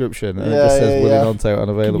group description, and it just says Willie Nanto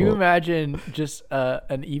unavailable. Can you imagine just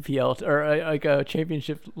an EPL or like a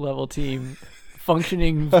championship level team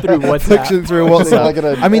functioning through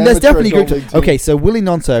WhatsApp? I mean, there's definitely group. Okay, so Willie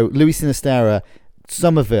Nanto, Luis Sinisterra,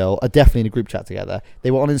 Somerville are definitely in a group chat together.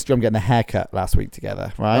 They were on Instagram getting a haircut last week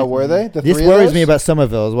together, right? Oh, were they? This worries me about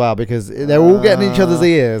Somerville as well because they're all getting in each other's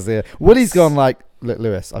ears. Yeah. Willie's gone like, look,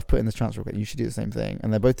 Lewis, I've put in this transfer request. You should do the same thing.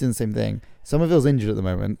 And they're both doing the same thing. Somerville's injured at the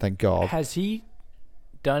moment, thank God. Has he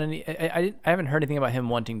done any? I haven't heard anything about him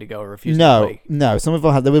wanting to go or refusing to play. No.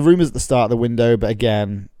 Somerville had. There were rumours at the start of the window, but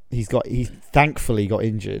again, he thankfully got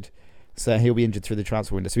injured. So he'll be injured through the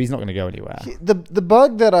transfer window, so he's not going to go anywhere. The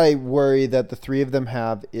bug that I worry that the three of them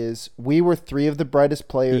have is we were three of the brightest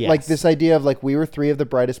players. Yes. Like this idea of like we were three of the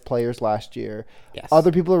brightest players last year. Yes.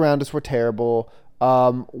 Other people around us were terrible.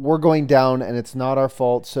 We're going down, and it's not our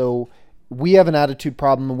fault. So we have an attitude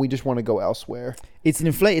problem, and we just want to go elsewhere. It's an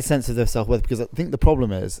inflated sense of their self-worth because I think the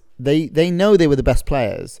problem is they know they were the best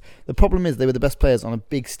players. The problem is they were the best players on a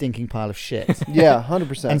big stinking pile of shit. Yeah,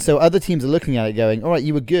 100%. And so other teams are looking at it going, all right,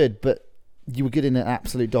 you were good, but you were good in an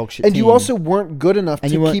absolute dog shit and team. You also weren't good enough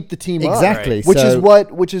to keep the team exactly, up.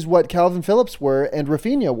 Exactly. Which is what Calvin Phillips were and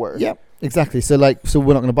Rafinha were. Yeah, exactly. So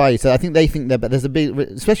we're not going to buy you. So I think they think that, but there's a big,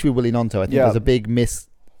 especially with Willie Nanto, I think there's a big missed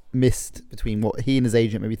between what he and his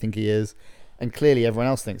agent maybe think he is, and clearly everyone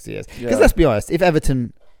else thinks he is. Because let's be honest, if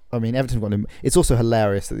Everton want him, it's also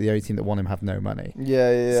hilarious that the only team that want him have no money.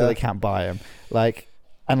 Yeah. So they can't buy him.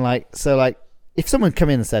 If someone come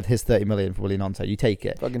in and said, here's 30 million for Willie Nanto, you take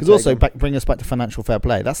it. Because also bring us back to financial fair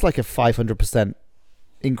play. That's like a 500%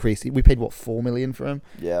 increase. We paid, 4 million for him?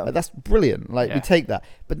 Yeah. That's brilliant. We take that.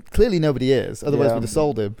 But clearly nobody is. Otherwise we'd have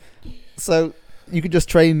sold him. So you could just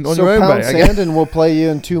train on your own, mate. So pound sand, we'll play you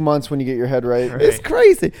in 2 months when you get your head right. It's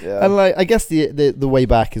crazy. Yeah. And I guess the way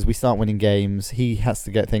back is we start winning games. He has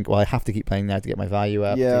to think, I have to keep playing now to get my value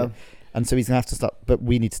up. Yeah. And so he's going to have to start. But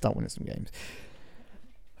we need to start winning some games.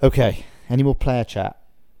 Okay. Any more player chat?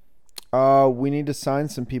 We need to sign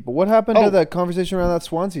some people. What happened to the conversation around that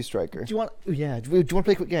Swansea striker? Do you want to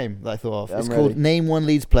play a quick game that I thought of? Yeah, it's called Name One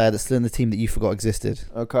Leeds player that's still in the team that you forgot existed.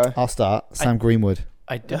 Okay. I'll start. Sam Greenwood.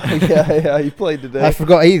 I don't. yeah, he played today. I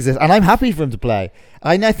forgot he exists, and I'm happy for him to play.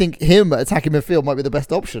 I now think him attacking midfield might be the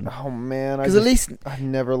best option. Oh man, Because at least I've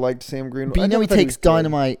never liked Sam Greenwood. but you know he thought takes was good.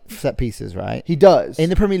 dynamite set pieces, right? He does. In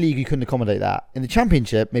the Premier League, you couldn't accommodate that. In the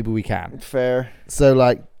Championship, maybe we can. Fair. So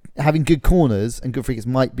like having good corners and good free kicks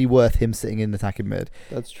might be worth him sitting in attacking mid.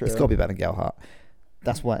 That's true. It's got to be better than Gelhardt.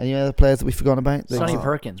 That's what. Any other players that we've forgotten about? Sonny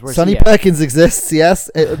Perkins. Where's Sonny he at? Perkins exists. Yes.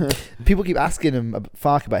 People keep asking him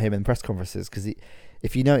Fark about him in press conferences because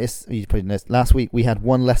if you notice, you probably noticed, last week we had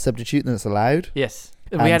one less substitute than it's allowed. Yes.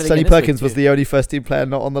 And We had it Sonny again this week, Perkins was too. the only first team player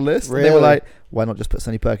not on the list. Really? And they were like, why not just put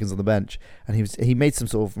Sonny Perkins on the bench? And he made some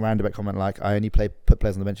sort of roundabout comment like, I only put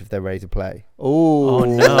players on the bench if they're ready to play. Oh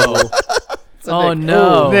no. So Oh, Nick,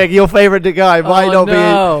 no. Nick, your favourite guy might not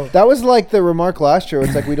no. That was like the remark last year.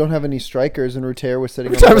 It's like we don't have any strikers, and Rutter was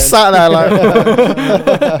sitting. be. on the I was bench. sat there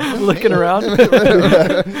like, Looking around.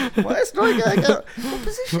 what striker? What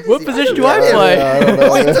position? What position do I play? Yeah, I don't know.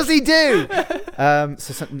 What does he do?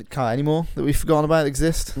 Kyle, any more that we've forgotten about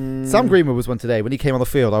exist? Sam Greenwood was one today. When he came on the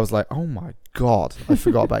field, I was like, oh my God, I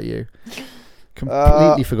forgot about you.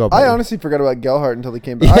 Completely forgot about I you. honestly forgot about Gelhardt until he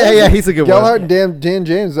came back. Yeah, he's a good Gelhardt one. and Dan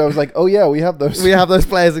James. I was like, oh yeah, we have those. We have those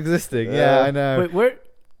players existing. Yeah. Yeah, I know. Wait, where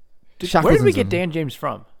did we get Dan James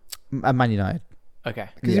from? Man United. Okay.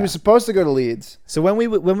 Because he was supposed to go to Leeds. So when we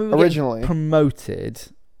were Originally. getting promoted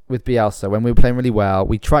with Bielsa, when we were playing really well,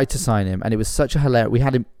 we tried to sign him, and it was such a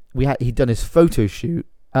hilarious. He'd done his photo shoot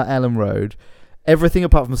at Ellen Road. Everything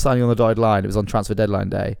apart from signing on the dotted line, it was on transfer deadline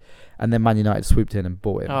day, and then Man United swooped in and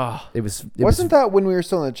bought him. Oh. Wasn't that when we were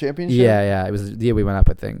still in the championship? Yeah. It was the year we went up,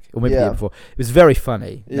 I think, or maybe the Yeah. year before. It was very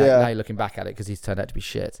funny. Yeah. Now you're looking back at it because he's turned out to be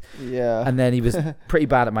shit. Yeah. And then he was pretty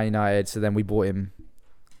bad at Man United, so then we bought him.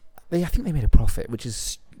 I think they made a profit, which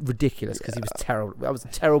is ridiculous because he was terrible. That was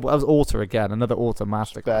terrible. That was Orta again, another Orta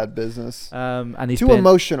masterclass. Bad business. And he's Too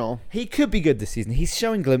emotional. He could be good this season. He's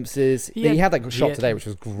showing glimpses. He He had that he shot had today, which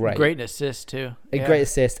was great. Great assist too. A great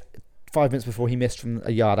assist. 5 minutes before he missed from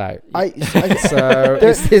a yard out. There-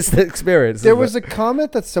 it's the experience. There isn't was it? a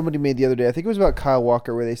comment that somebody made the other day. I think it was about Kyle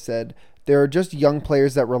Walker, where they said there are just young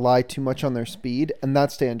players that rely too much on their speed, and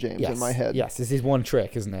that's Dan James in my head. Yes, this is one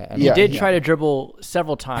trick, isn't it? And He Yeah. did try to dribble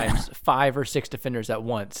several times, 5 or 6 defenders at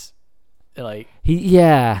once. Like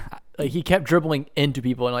he kept dribbling into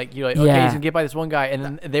people, and like you're like, okay, Yeah. he's gonna get by this one guy, and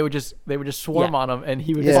then they would just swarm Yeah. on him, and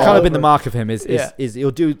he would. Yeah. It's fall kind of been over. the mark of him is Yeah. he'll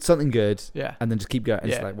do something good Yeah. and then just keep going. And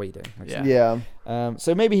It's Yeah. like, what are you doing? Like, Yeah. Yeah.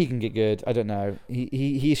 So maybe he can get good. I don't know.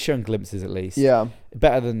 He's shown glimpses at least. Yeah.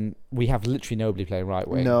 Better than we have literally nobody playing right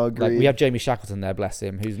wing. No, Like, agreed. we have Jamie Shackleton there, bless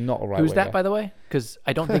him, who's not a right Who's winger. that, by the way? Because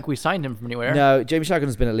I don't think we signed him from anywhere. No, Jamie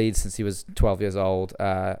Shackleton's been at Leeds since he was 12 years old.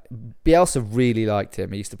 Bielsa really liked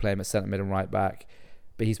him. He used to play him at centre mid and right back,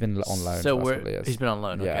 but he's been on loan. So for the last couple of years. he's been on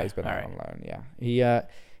loan. Yeah, Okay. he's been All on right. loan. Yeah,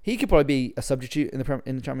 he could probably be a substitute in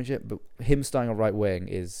the Championship, but him starting on right wing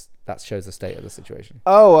that shows the state of the situation.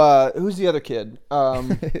 Oh, who's the other kid?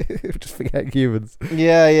 Just forget humans.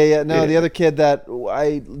 Yeah. No, the other kid that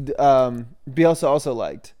Bielsa also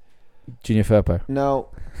liked. Junior Firpo. No.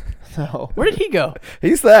 Where did he go?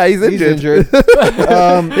 He's there. He's He's injured.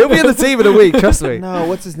 injured. He'll be in the team in a week. Trust me. No,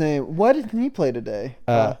 what's his name? Why didn't he play today?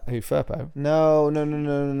 Who? Firpo. No.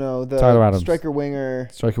 The Tyler Adams. striker winger.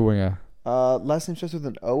 Striker winger. Last name starts with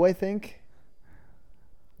an O, I think.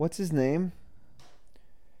 What's his name?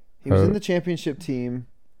 He was in the championship team,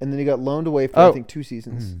 and then he got loaned away for I think 2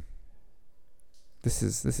 seasons. This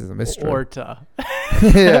is a mystery. Orta.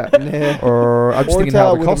 Yeah. Or I'm just thinking Orta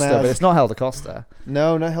Helder with a Costa, but mask. it's not Helder Costa.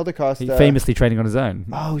 No, not Helder Costa. He's famously training on his own.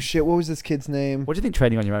 Oh shit! What was this kid's name? What do you think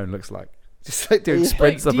training on your own looks like? Just like doing Yeah.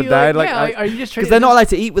 sprints Like, up do and you, down, like, yeah, are you just because they're not allowed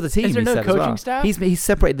to eat with the team. Is there he no said as coaching well. staff? He's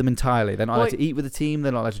separated them entirely. They're not allowed Like- to eat with the team.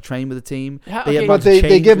 They're not allowed to train with the team. How- They okay. allowed But to they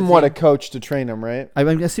change give with him the what a team. coach to train him, right? I'm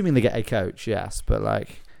assuming they get a coach, yes, but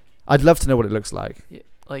like, I'd love to know what it looks like,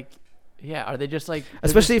 Yeah, are they just like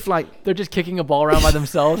especially if like. they're just kicking a ball around by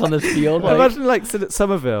themselves on this field? Like, Imagine like sit at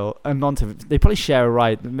Somerville and Nottingham. They probably share a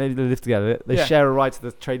ride. Maybe they live together. They Yeah. share a ride to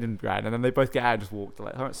the training ground, and then they both get out and just walk. They're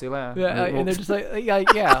like, all right, see you later. yeah, they and they're walk. just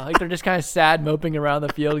like they're just kind of sad, moping around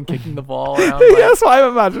the field and kicking the ball around. Yeah, that's what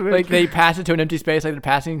I'm imagining. Like they pass it to an empty space, like they're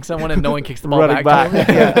passing someone, and no one kicks the ball running back. back,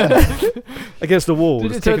 To them. yeah. Against the wall,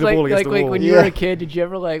 just So kicking it's the ball against like the wall. when you were Yeah. a kid, did you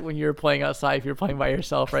ever when you were playing outside, if you were playing by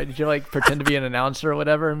yourself, right? Did you like pretend to be an announcer or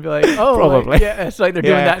whatever and be like, oh, Probably. yeah, it's like they're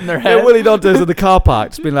doing that in their head. Yeah, Willie Nonto's in the car park,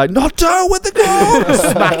 just being like, Nonto with the goal,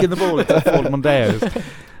 just smacking the ball into the Ford Mondeos.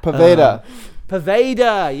 Paveda.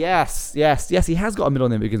 Paveda, yes, he has got a middle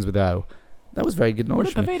name that begins with O. That was very good Where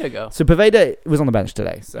knowledge. did Paveda go? So Paveda was on the bench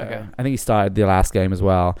today. So Okay. I think he started the last game as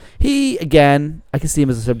well. He, again, I can see him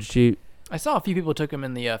as a substitute. I saw a few people took him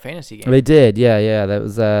in the fantasy game. They did, yeah. That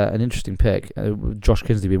was an interesting pick. Josh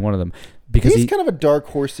Kinsley being one of them because he's kind of a dark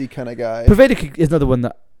horsey kind of guy. Pavedic is another one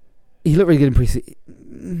that he looked really good in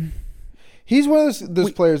preseason. He's one of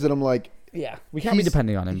those players that I'm like, yeah, we can't be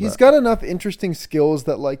depending on him. He's got enough interesting skills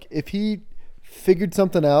that like if he figured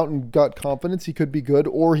something out and got confidence, he could be good,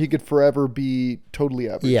 or he could forever be totally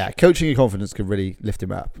average. Yeah, coaching and confidence could really lift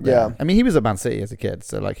him up. Yeah. I mean, he was at Man City as a kid,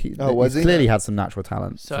 so like he he clearly had some natural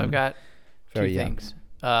talent. So I've got two young. things.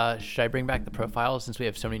 Should I bring back the profiles since we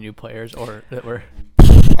have so many new players, or that we're?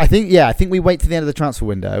 I think we wait to the end of the transfer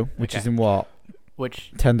window, which is in what?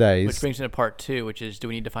 10 days. Which brings into part 2, which is, do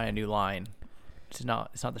we need to find a new line? It's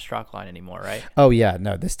not the Strock line anymore, right? Oh yeah,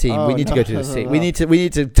 no. This team, we need to go to this team. No. We need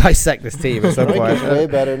to dissect this team at some point. It's way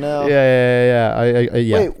better now. Yeah.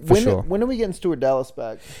 Wait, for sure. when are we getting Stuart Dallas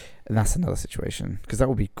back? And that's another situation because that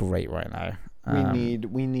would be great right now.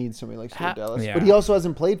 We need somebody like Stuart Dallas, yeah. but he also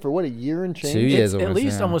hasn't played for what, a year and change. 2 years, At almost,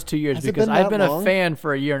 least yeah. almost 2 years, Has it because been I've that been long? a fan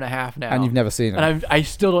for a year and a half now, and you've never seen him. and I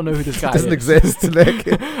still don't know who this guy doesn't is. exist, Nick.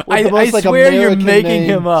 I swear you're American making name,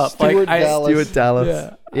 him up. Stuart Like, Dallas. Stuart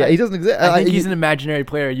Dallas. Yeah, he doesn't exist. I think he's an imaginary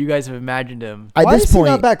player. You guys have imagined him. At Why this is he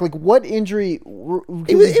point, not back? Like, what injury?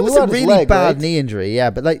 it was a really bad knee injury.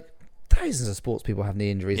 Yeah, but like thousands of sports people have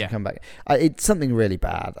knee injuries and come back. It's something really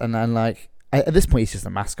bad, and like at this point, he's just a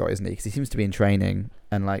mascot, isn't he? Because he seems to be in training,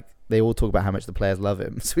 and like they all talk about how much the players love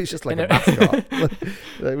him. So he's just like a mascot,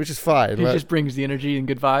 which is fine. He just brings the energy and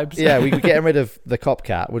good vibes. Yeah, we could get rid of the cop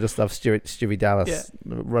cat. We'll just have Stewie Dallas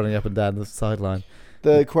running up and down the sideline.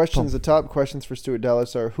 The top questions for Stuart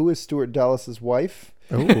Dallas are: who is Stuart Dallas's wife?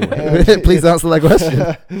 Oh, please answer that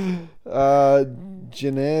question.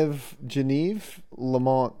 Geneve,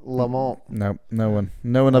 Lamont.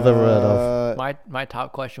 No one I've ever heard of. My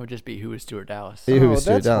top question would just be, who is Stuart Dallas? Who is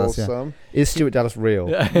Stuart Dallas? Wholesome. Yeah. Is Stuart Dallas real?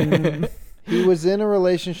 He was in a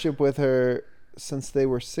relationship with her since they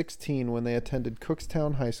were 16 when they attended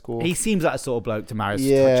Cookstown High School. He seems like a sort of bloke to marry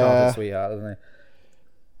Yeah. a childhood sweetheart, doesn't he?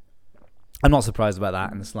 I'm not surprised about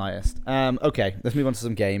that in the slightest. Okay, let's move on to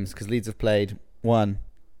some games because Leeds have played 1,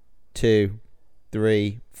 2,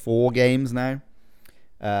 3, 4 games now.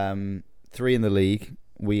 3 in the league.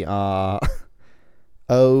 We are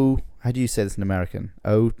how do you say this in American?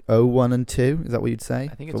 1 and 2? Is that what you'd say?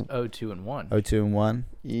 I think it's 0-2 and 1. 0-2 and 1.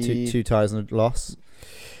 Two ties and a loss.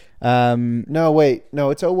 No,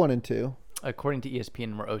 it's 0-1 and 2. According to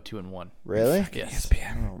ESPN, we're 0-2 and 1. Really? Yes.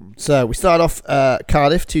 ESPN. So we start off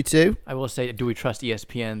Cardiff 2-2. I will say, do we trust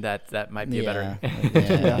ESPN? That might be a better.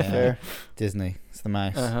 Yeah, fair. Disney. It's the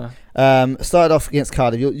mouse. Uh-huh. Started off against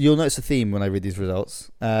Cardiff. You'll notice a theme when I read these results.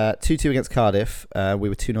 2-2 against Cardiff. We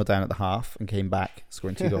were 2-0 down at the half and came back,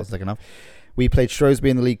 scoring 2 goals in the second half. We played Shrewsbury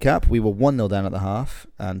in the League Cup. We were 1-0 down at the half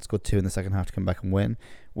and scored 2 in the second half to come back and win.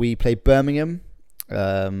 We played Birmingham. We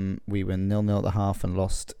were 0-0 at the half and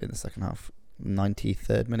lost in the second half.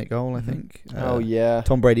 93rd minute goal, I think. Yeah.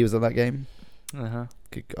 Tom Brady was at that game. Uh-huh.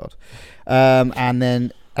 Good God. And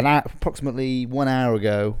then approximately 1 hour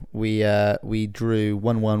ago, we drew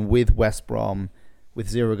 1-1 with West Brom with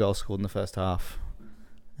 0 goals scored in the first half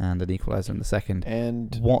and an equaliser in the second.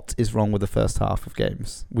 And what is wrong with the first half of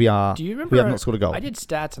games? Do you remember? We have not scored a goal. I did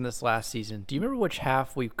stats on this last season. Do you remember which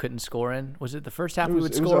half we couldn't score in? Was it the first half It we was-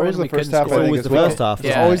 would it was score always in? the We first couldn't half, score I in? think, always as the well. first half. It was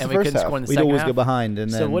Yeah, always and the we first couldn't half. score in the We'd second always half. go behind,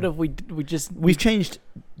 and So then what have we just? we've changed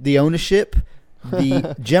the ownership,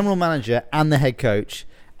 the general manager, and the head coach,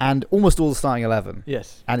 and almost all the starting 11.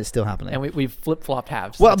 Yes. And it's still happening. And we've flip-flopped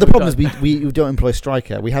halves. Well, That's the what problem we've is we don't employ a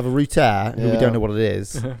striker. We have a Rutter who we Yeah. don't know what it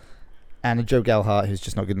is, and a Joe Gelhardt who's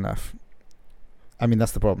just not good enough. I mean,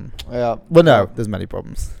 that's the problem. Yeah. Well, no, there's many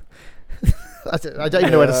problems. I don't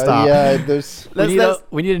even know where to start. Yeah, there's.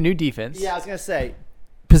 we need a new defense. Yeah, I was going to say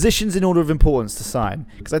positions in order of importance to sign,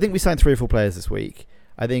 because I think we signed 3 or 4 players this week.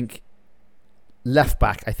 I think left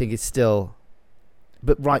back, I think it's still,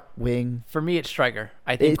 but right wing. For me, it's striker.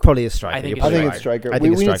 I think It probably is striker. I think You're I probably think right. it's striker. I think We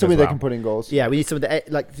it's need striker somebody as that well. can put in goals. Yeah, we need someone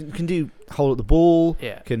that can do hold up the ball.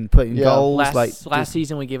 Yeah. Can put in Yeah. goals. Last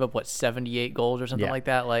season we gave up 78 goals or something Yeah. like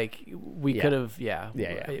that. Like we Yeah. could have. Yeah.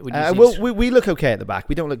 We just need We look okay at the back.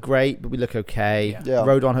 We don't look great, but we look okay. Yeah. Yeah.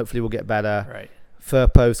 Rodon hopefully will get better. right.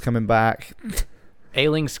 Furpo's coming back.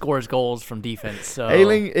 Ailing scores goals from defense. So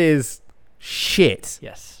Ailing is shit,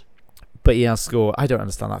 Yes. but he has scored. I don't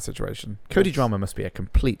understand that situation. Cody Drama must be a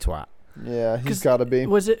complete twat. Yeah, he's 'Cause got to be.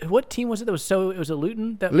 Was it what team was it that was so? It was a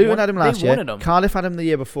Luton that Luton won, had him last they year. wanted him. Cardiff had him the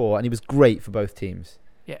year before, and he was great for both teams.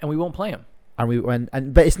 Yeah, and we won't play him. And we went,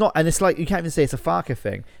 but it's not, and it's like you can't even say it's a Farker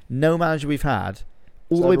thing. No manager we've had,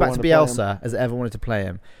 all So the way back to everyone wanted to play Bielsa, has ever wanted to play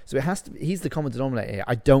him. So it has to. He's the common denominator here.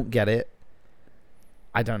 I don't get it.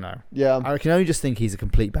 I don't know. Yeah. I can only just think he's a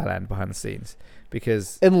complete bad end behind the scenes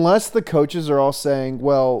because unless the coaches are all saying,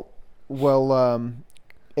 well,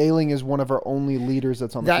 Ayling is one of our only leaders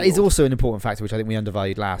that's on the field. That is also an important factor, which I think we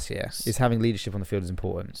undervalued last year. Is having leadership on the field is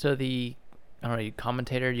important. So I don't know,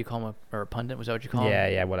 commentator, you call him or a pundit, was that what you call him?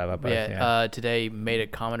 Yeah, whatever. Both, today made a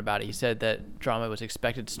comment about it. He said that Drama was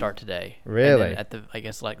expected to start today. Really? And then at the, I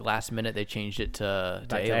guess, like last minute, they changed it to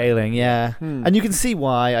Ayling, yeah. And you can see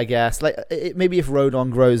why, I guess. Like maybe if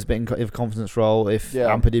Rodon grows a bit in confidence role, if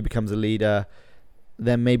Ampadu becomes a leader,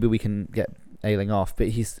 then maybe we can get Ayling off. But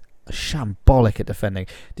he's shambolic at defending.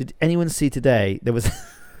 Did anyone see today? There was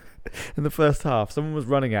in the first half, someone was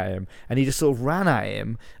running at him, and he just sort of ran at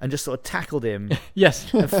him and just sort of tackled him.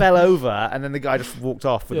 Yes, and fell over, and then the guy just walked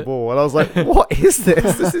off with the ball. And I was like, "What is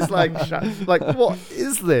this? This is like what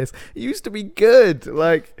is this? It used to be good."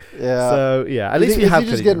 Like, So at least we have. Is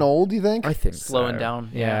he just getting old? Do you think? I think slowing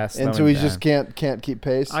down. Yeah, and so he just can't keep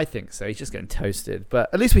pace. I think so. He's just getting toasted.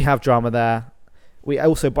 But at least we have Drama there. We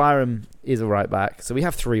also Byram is a right back, so we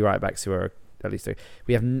have 3 right backs who are at least 3.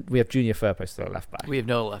 We have Junior Firpo still a left back. We have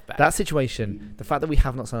no left back. That situation, the fact that we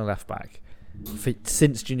have not signed a left back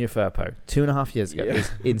since Junior Firpo 2.5 years ago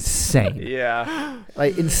is insane.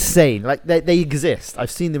 Like insane. Like they exist.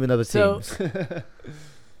 I've seen them in other teams.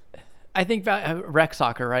 I think rec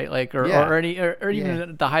soccer, right? Like or even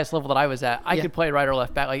at the highest level that I was at, I could play right or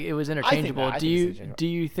left back. Like it was interchangeable. Do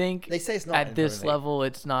you think they say it's not at this level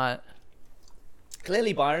it's not?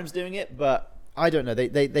 Clearly Byram's doing it, but I don't know.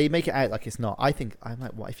 They make it out like it's not. I'm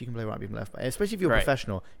like, what if you can play right and left back? Especially if you're a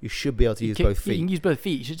professional, you should be able to use both feet. You can use both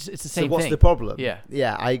feet. It's the same thing. So what's the problem? Yeah.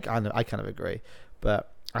 I kind of agree,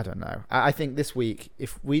 but I don't know. I think this week,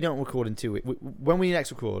 if we don't record in 2 weeks, when we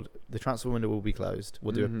next record, the transfer window will be closed.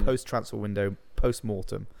 We'll do a post-transfer window,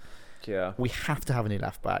 post-mortem. Yeah. We have to have a new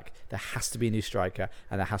left back. There has to be a new striker,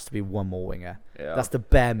 and there has to be one more winger. Yeah. That's the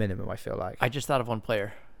bare minimum, I feel like. I just thought of one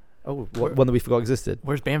player. Oh, one that we forgot existed.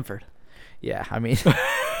 Where's Bamford? Yeah, I mean,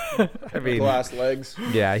 glass legs.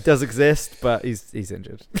 Yeah, he does exist, but he's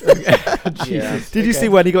injured. Jesus. Did you see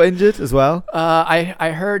when he got injured as well?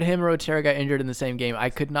 I heard him and Rutter got injured in the same game.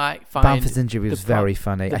 I could not find. Bamford's injury was very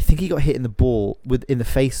funny. I think he got hit in the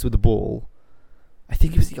face with the ball. I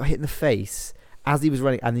think he got hit in the face as he was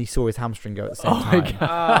running, and he saw his hamstring go at the same time. My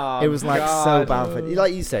God. It was like so Bamford.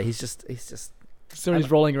 Like you say, he's just. So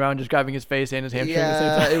he's rolling around, just grabbing his face and his hamstring at the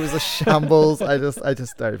same time. It was a shambles. I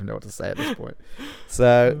just don't even know what to say at this point.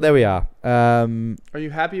 So there we are. Are you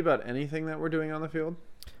happy about anything that we're doing on the field?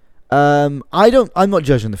 I'm not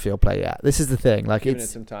judging the field play yet. This is the thing. Like Giving it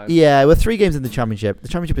some time. Yeah, we're 3 games in the championship. The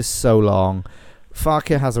championship is so long.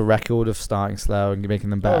 Farke has a record of starting slow and making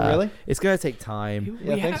them better. Oh, really? It's going to take time.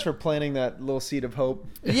 Yeah, thanks for planting that little seed of hope.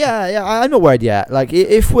 Yeah, I'm not worried yet. Like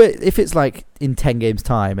if it's like in 10 games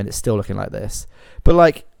time and it's still looking like this, but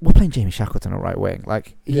like we're playing Jamie Shackleton on right wing.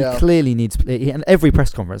 Like he clearly needs. And every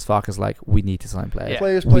press conference, Farke's like, we need to sign players.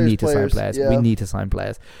 Players. We need to sign players. We need to sign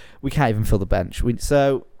players. We can't even fill the bench.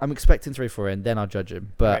 So I'm expecting 3-4 in, then I'll judge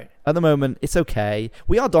him. But at the moment, it's okay.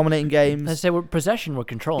 We are dominating games. I say we're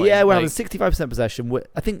controlling. Yeah, we're having 65% possession.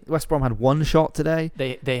 I think West Brom had 1 shot today.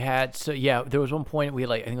 They had there was one point we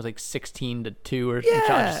had I think it was like 16-2 or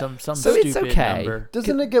some so stupid it's okay. number.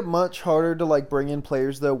 Doesn't it get much harder to bring in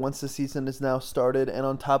players though once the season is now started? And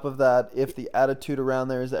on top of that, if the attitude around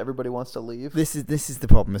there is that everybody wants to leave, this is the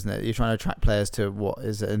problem, isn't it? You're trying to attract players to what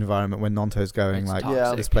is an environment when Nanto's going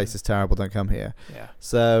this place is terrible, don't come here. Yeah.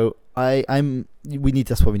 So that's why we need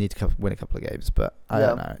to win a couple of games, but I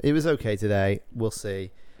don't know. It was okay today. We'll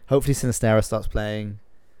see. Hopefully Sinistera starts playing.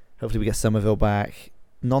 Hopefully we get Somerville back.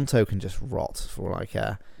 Nanto can just rot for all I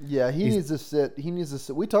care. Yeah, he needs to sit.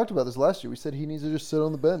 We talked about this last year. We said he needs to just sit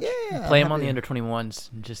on the bench. Yeah, play him on the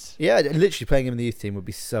under-21s and just. Yeah, literally playing him in the youth team would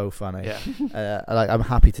be so funny. Yeah. I'm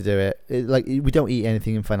happy to do it. We don't eat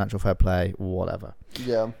anything in financial fair play, whatever.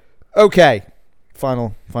 Yeah. Okay.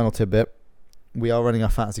 Final tidbit. We are running our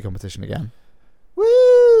fantasy competition again.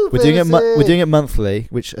 Woo! We're doing it monthly,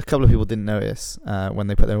 which a couple of people didn't notice when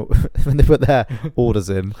they put their orders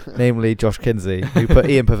in. Namely, Josh Kinsey, who put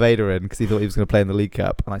Ian Pervader in because he thought he was going to play in the League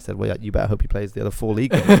Cup, and I said, "Well, you better hope he plays the other 4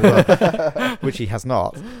 League Cups as well," which he has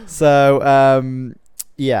not. So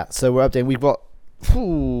so we're updating. We've got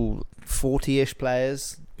 40-ish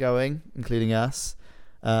players going, including us.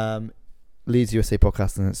 Leeds USA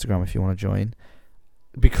Podcast on Instagram if you want to join.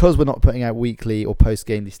 Because we're not putting out weekly or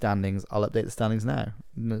post-game standings, I'll update the standings now.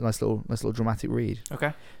 Nice little dramatic read.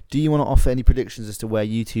 Okay. Do you want to offer any predictions as to where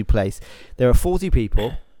you two place? There are 40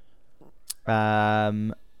 people.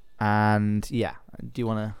 And yeah, do you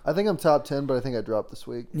want to? I think I'm top 10, but I think I dropped this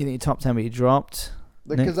week. You think you're top 10, but you dropped?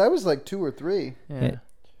 Because I was like 2 or 3. Yeah.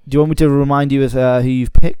 Do you want me to remind you of who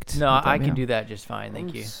you've picked? No, I can do that just fine.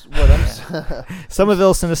 Thank you.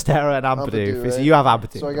 Somerville, Sinistera, and Ampadu. Right? So you have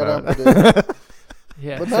Ampadu. So I got Ampadu.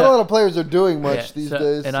 Yeah, but not a lot of players are doing much these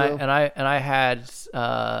days. And I had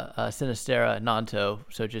Sinistera, Nanto,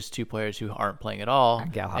 so just two players who aren't playing at all,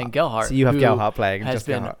 and Gelhardt. So you have Gelhardt playing. Has just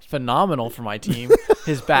been Gelhardt. phenomenal for my team.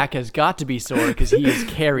 His back has got to be sore because he is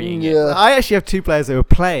carrying it. I actually have two players who are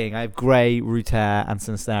playing. I have Gray, Rutter, and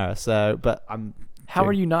Sinistera. So, but I'm. How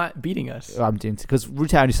are you not beating us? I'm doing because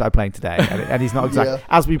Rutter only started playing today, and he's not exactly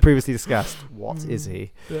as we previously discussed. What is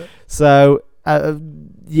he? Yeah. So.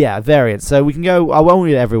 Variants. So we can go. I won't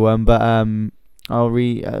read everyone, but I'll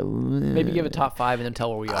read. Maybe give a top 5 and then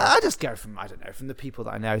tell where we are. I'll just go from from the people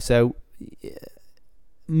that I know. So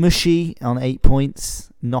Mushy on 8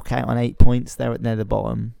 points, Knockout on 8 points. They're near the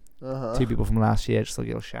bottom. Two people from last year. Just a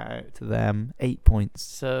little shout out to them. 8 points.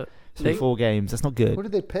 So through 4 games. That's not good. Who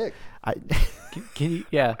did they pick? Can you,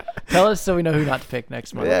 tell us so we know who not to pick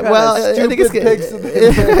next month. Yeah, well, I think it's picks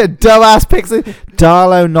dumbass picks.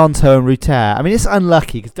 Darlow, Nonto, and Rutter. I mean, it's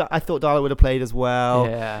unlucky because I thought Darlow would have played as well.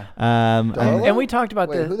 Yeah. And we talked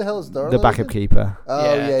about who the hell is Darlow? The backup keeper.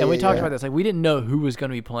 Oh, yeah. And we talked about this. Like, we didn't know who was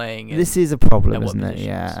going to be playing. This is a problem, and what isn't it? positions.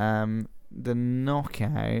 Yeah. The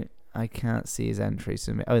Knockout. I can't see his entry.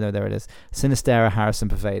 Oh, no, there it is. Sinistera, Harrison,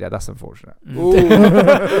 Paveda. That's unfortunate. Ooh.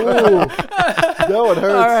 That one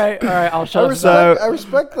hurts. All right. I'll shut up. I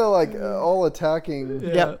respect the all attacking.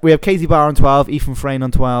 Yeah. We have Katie Barr on 12, Ethan Frayne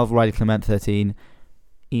on 12, Riley Clement 13,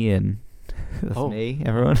 Ian. That's me,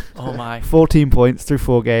 everyone. Oh my. 14 points through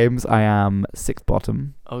 4 games. I am 6th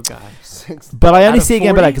bottom. Oh god. 6th. But I only Out of see it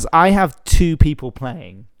again 40? better because I have 2 people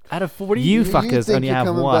playing. Out of 40, You think fuckers only you're have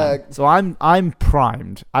coming 1. back. So I'm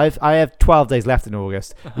primed. I have 12 days left in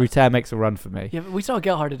August. Rutter makes a run for me. Yeah, but we saw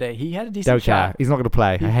Gelhardt today. He had a decent Don't care. shot. He's not going to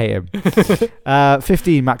play. I hate him.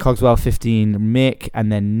 15, Matt Cogswell. 15, Mick.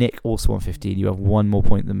 And then Nick also on 15. You have 1 more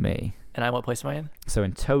point than me. And what place am I in? So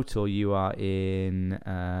in total, you are in...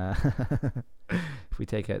 if we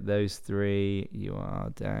take out those 3, you are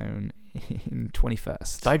down in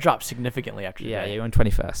 21st. So I dropped significantly after Yeah, today. you're on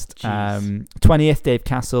 21st. Jeez. 20th, Dave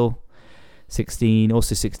Castle. 16,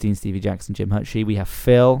 also 16, Stevie Jackson, Jim Hutchie. We have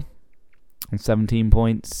Phil on 17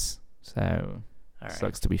 points. So,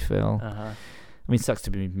 sucks to be Phil. Uh-huh. I mean, sucks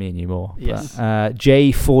to be me and you more. Yes. But,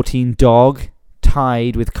 J14 Dog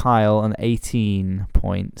tied with Kyle on 18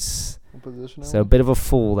 points. What position? So a bit of a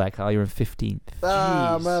fall there, Kyle. You're in 15th.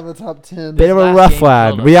 I'm out of the top 10. Bit of a last rough game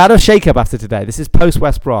one. killed We us. had a shake-up after today. This is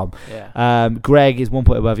post-West Brom. Yeah. Greg is 1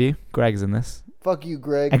 point above you. Greg's in this. Fuck you,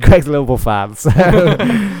 Greg. And Greg's a Liverpool fan. So,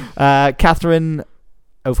 Catherine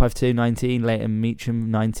 052 19, Leighton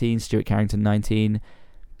Meacham 19, Stuart Carrington 19,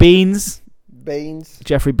 Baines.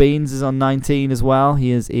 Jeffrey Beans is on 19 as well.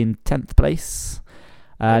 He is in 10th place.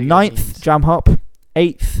 Very good, 9th, Beans. Jam Hop.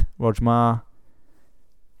 8th, Rogmar.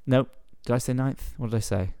 Nope. Did I say 9th? What did I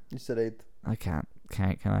say? You said 8th. I can't,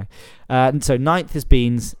 can I? So 9th is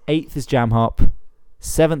Beans. 8th is Jam Hop.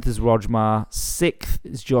 7th is Rogmar. 6th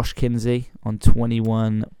is Josh Kinsey on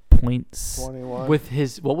 21 points. 21. With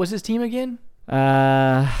his, what was his team again?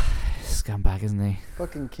 Scumbag, isn't he?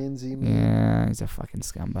 Fucking Kinsey, man. Yeah, he's a fucking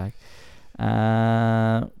scumbag.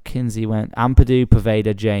 Kinsey went Ampadu,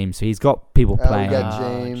 Paveda, James. So he's got people Oh, we playing. got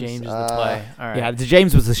James. James is the play. All right. Yeah, the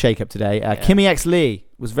James was the shake-up today. Yeah. Kimmy X Lee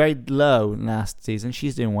was very low last season.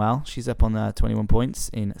 She's doing well. She's up on 21 points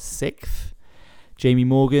in 6th. Jamie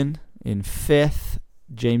Morgan in 5th.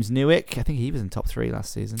 James Newick, I think he was in top 3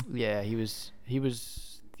 last season. Yeah, he was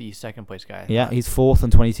the second place guy. Yeah, he's 4th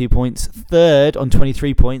on 22 points. 3rd on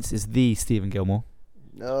 23 points is the Stephen Gilmore.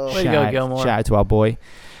 No. Way to go, Gilmore. Shout out to our boy.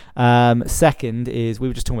 2nd is, we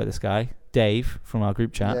were just talking about this guy, Dave, from our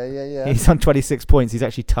group chat. Yeah. He's on 26 points. He's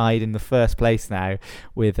actually tied in the first place now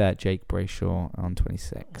with Jake Brayshaw on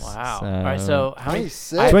 26. Wow. So All right, so how many?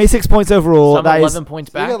 26. 26 points overall. So I'm That 11 is,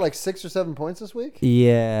 points So you back. got like 6 or 7 points this week?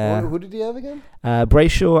 yeah. Who did he have again?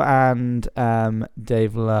 Brayshaw and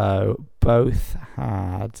Dave Lowe both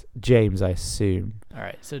had James, I assume. All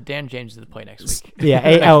right, so Dan James is the play next week. Yeah.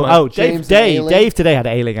 James and Dave Ayling. Dave today had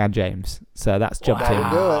Ailing and James. So that's jumped That him. would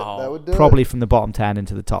do it. That would do Probably it. from the bottom 10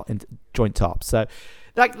 into the top, into joint top. So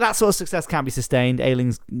that sort of success can be sustained.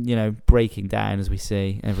 Ailing's, breaking down as we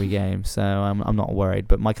see every game. So I'm not worried.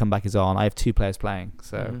 But my comeback is on. I have 2 players playing.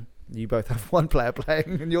 So Mhm. you both have 1 player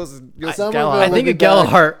playing, and yours is Somerville Gelhardt. I will think be a back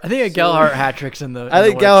Gelhardt. I think a soon. Gelhardt hat trick's in the. I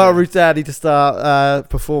think Gelhardt works. Rutter need to start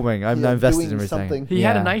performing. I'm now invested in doing everything. something. He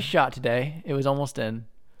had a nice shot today. It was almost in.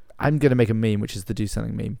 I'm gonna make a meme, which is the do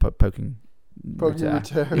something meme, poking. Rutter.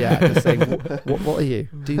 Yeah, just saying, what are you?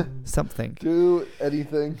 Do something. Do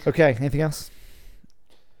anything. Okay, anything else?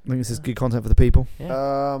 I think this is good content for the people. Yeah.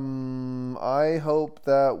 I hope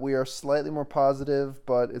that we are slightly more positive,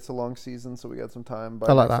 but it's a long season, so we got some time by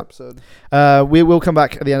I like next that. episode. We will come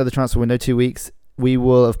back at the end of the transfer window, 2 weeks. We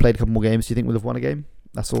will have played a couple more games. Do you think we'll have won a game?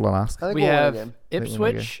 That's all I'll ask. I think We we'll win have again.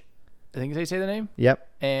 Ipswich. I think they say the name. Yep.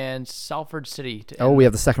 And Salford City. We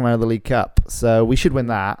have the second round of the League Cup, so we should win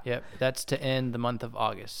that. Yep. That's to end the month of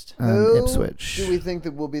August. Who Ipswich. do we think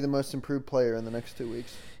that will be the most improved player in the next 2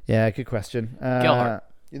 weeks? Yeah, good question. Gelhardt.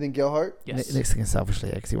 You think Gelhardt? Yes. Nick's thinking selfishly,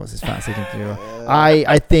 because he wants his fantasy team to do well.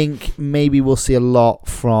 I think maybe we'll see a lot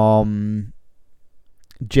from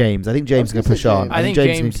James. I think James is going to push on. I think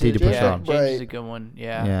James James is going to continue to push yeah, on. James is a good one.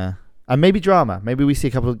 Yeah. Yeah. And maybe drama. Maybe we see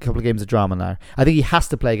a couple of games of drama now. I think he has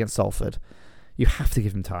to play against Salford. You have to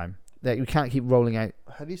give him time. We can't keep rolling out.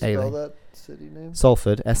 How do you spell that city name?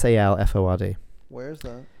 Salford, Salford. Where's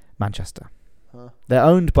that? Manchester. Huh. They're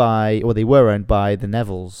owned by, or they were owned by the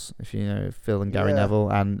Nevilles, if you know Phil and Gary Yeah. Neville,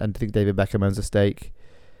 and I think David Beckham owns a stake,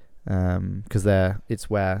 because it's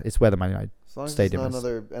where the Man United As long as stadium it's is. not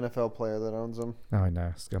another NFL player that owns them. Oh, I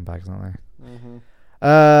know, scumbags, aren't they?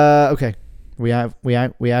 Mm-hmm. Okay, we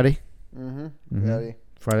outie Mm-hmm. Mhm. Ready.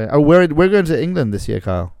 Friday. Oh, we're going to England this year,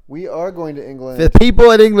 Kyle. We are going to England. The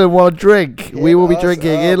people in England want to drink. Hit We will be us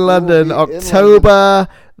drinking up. We in will London, be in October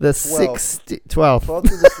the 12th. 12th.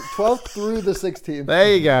 12th through the 16th.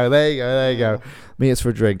 There you go. Meet us for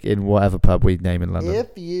a drink in whatever pub we name in London.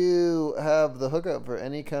 If you have the hookup for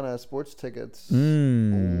any kind of sports tickets,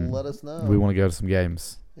 let us know. We want to go to some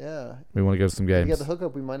games. Yeah. We want to go to some If you games. get the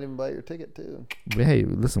hookup, we might even buy your ticket too. Hey,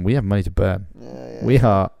 listen, we have money to burn. Yeah. We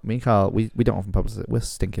are, me and Carl, we don't often publicize it. We're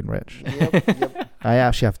stinking rich. Yep. I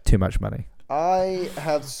actually have too much money. I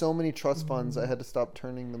have so many trust funds. I had to start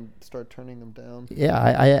turning them down. Yeah,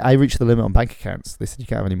 I reached the limit on bank accounts. They said you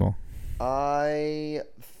can't have any more. I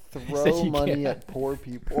Said throw you money can't. at poor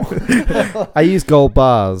people. I use gold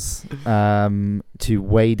bars to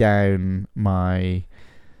weigh down my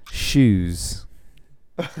shoes.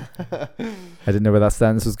 I didn't know where that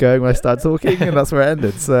sentence was going when I started talking, and that's where it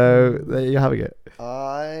ended. So there you're having it.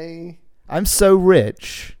 I'm so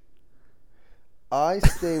rich. I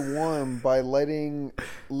stay warm by lighting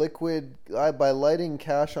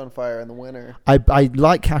cash on fire in the winter. I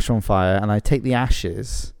light cash on fire, and I take the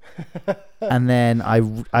ashes, and then I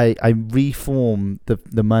reform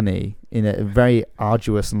the money in a very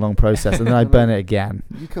arduous and long process, and then I burn it again.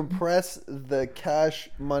 You compress the cash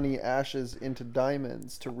money ashes into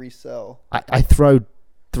diamonds to resell. I throw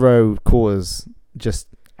quarters just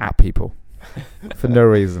at people for no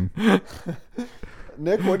reason.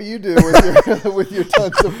 Nick, what do you do with your with your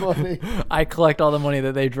tons of money? I collect all the money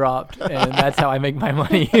that they dropped, and that's how I make my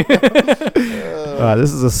money. Alright,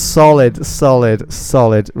 this is a solid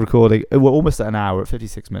recording. We're almost at an hour, at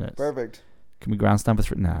 56 minutes. Perfect. Can we grandstand for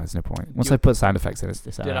 3? No, there's no point. Once I put sound effects in, it's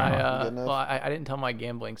Did an hour. I? Good enough. Well, I didn't tell my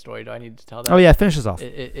gambling story. Do I need to tell that? Oh yeah, finish us off.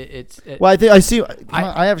 It's. Well, I assume.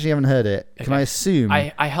 I actually haven't heard it. Can Okay. I assume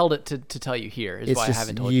I held it to tell you here. Is it's why I just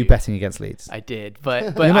haven't told you you. betting against Leeds? I did,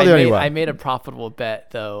 but You're not the only one. I made a profitable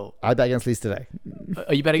bet though. I bet against Leeds today.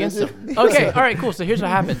 Oh, you bet against them? Okay, all right, cool. So here's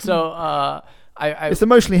what happened. So It's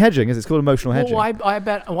emotionally hedging, is it? It's called emotional hedging. Well, I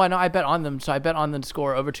bet. Why not? I bet on them. So I bet on them to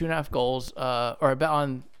score over 2.5 goals. Or I bet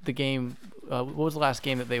on the game. What was the last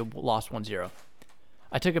game that they lost 1-0?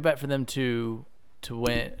 I took a bet for them to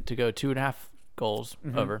win, to go 2.5 goals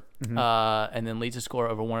over, and then Leeds to score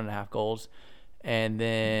over 1.5 goals, and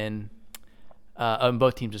then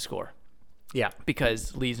both teams to score. Yeah.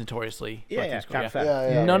 Because Leeds notoriously both teams score.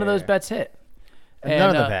 fair. Yeah. None of those bets hit. And none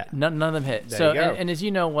of them hit. None of them hit. There So you go. and as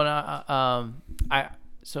you know, when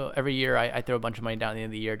so every year I throw a bunch of money down at the end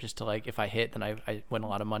of the year just to, like, if I hit, then I win a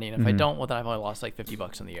lot of money, and if I don't, well, then I've only lost like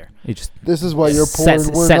 $50 in the year. You just This is why you're poor sets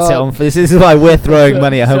and we're it not. on. This is why we're throwing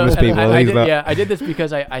money at homeless people. I He's did, not. I did this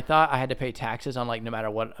because I thought I had to pay taxes on, like, no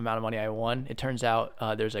matter what amount of money I won. It turns out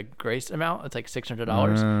there's a grace amount. It's like $600.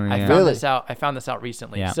 I yeah. found Really? this out. I found this out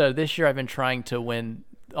recently. Yeah. So this year I've been trying to win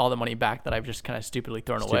all the money back that I've just kind of stupidly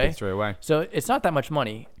thrown away. Threw away. So it's not that much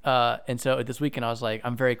money. And so this weekend I was like,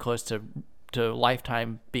 I'm very close to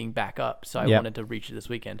lifetime being back up. So I wanted to reach it this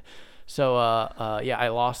weekend. So yeah, I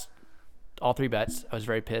lost all 3 bets. I was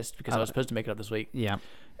very pissed because I was supposed to make it up this week. Yeah.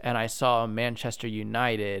 And I saw Manchester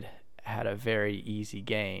United had a very easy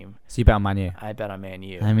game. So you bet on Man U. I bet on Man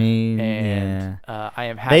U. I mean, And yeah. I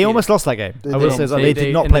am happy. They almost lost that game. They I will did. say they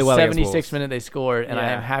did not play well in against the Wolves. 76th minute they scored, and I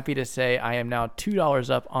Yeah. am happy to say I am now $2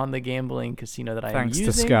 up on the gambling casino that I Thanks am to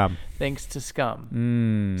using. Scum. Thanks to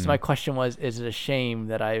Scum. So my question was, is it a shame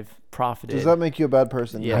that I've profited? Does that make you a bad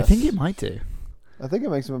person? Yes. I think it might do. I think it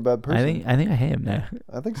makes him a bad person. I think I hear him now.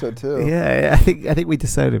 I think so too. Yeah, I think we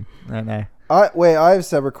disowned him. I don't know. I have a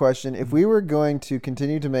separate question. If we were going to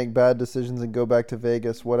continue to make bad decisions and go back to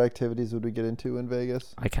Vegas, what activities would we get into in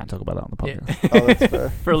Vegas? I can't talk about that on the podcast. Oh, that's fair.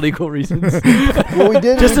 For legal reasons. Well, we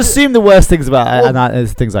did Just assume the worst things about it, and that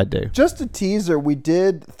is things I do. Just a teaser. We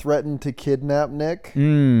did threaten to kidnap Nick.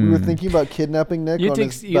 We were thinking about kidnapping Nick on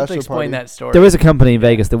his You have to bachelor explain party. that story. There is a company in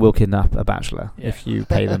Vegas that will kidnap a bachelor if you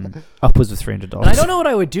pay them upwards of $300. And I don't know what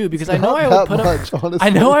I would do because I know I would put up. I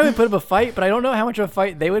know I would put up a fight, but I don't know how much of a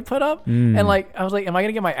fight they would put up. And like, I was like, am I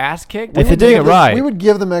gonna get my ass kicked? If they're doing it right, we would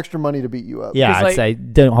give them extra money to beat you up. Yeah, I'd like, say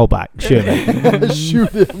don't hold back. Shoot him. Shoot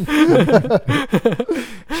him.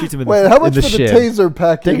 Shoot him in Wait, the how much in for the the shin. taser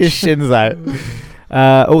package? Take his shins out.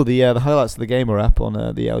 The highlights of the game are up on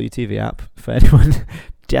the LUTV app for anyone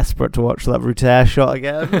desperate to watch that Rutter shot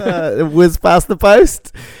again. It whizzed past the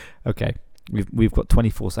post. Okay, we've got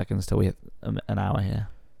 24 seconds till we hit an hour here.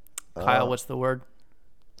 Kyle, what's the word?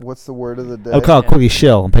 What's the word of the day? Oh, Kyle, quickly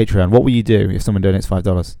shill on Patreon. What will you do if someone donates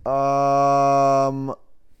 $5?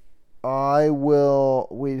 I will.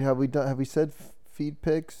 Wait, have we said feed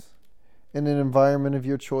pics in an environment of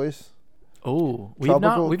your choice? Oh, we've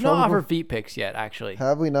not offered feet pics yet. Actually,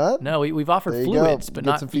 have we not? No, we've offered fluids, but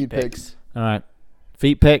not some feet pics. All right,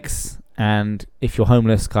 feet pics. And if you're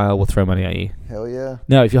homeless, Kyle, we'll throw money at you. Hell yeah.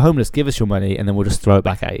 No, if you're homeless, give us your money, and then we'll just throw it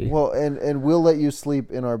back at you. Well, and we'll let you sleep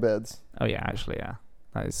in our beds. Oh yeah, actually, yeah.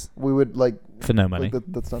 That is. We would for no money.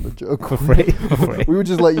 That's not a joke. For free. For free. We would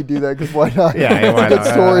just let you do that because why not? Yeah, why Good not?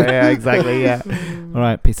 story. Yeah, exactly. Yeah. All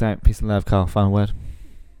right, peace out, peace and love, Kyle. Final word.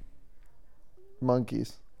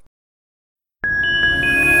 Monkeys.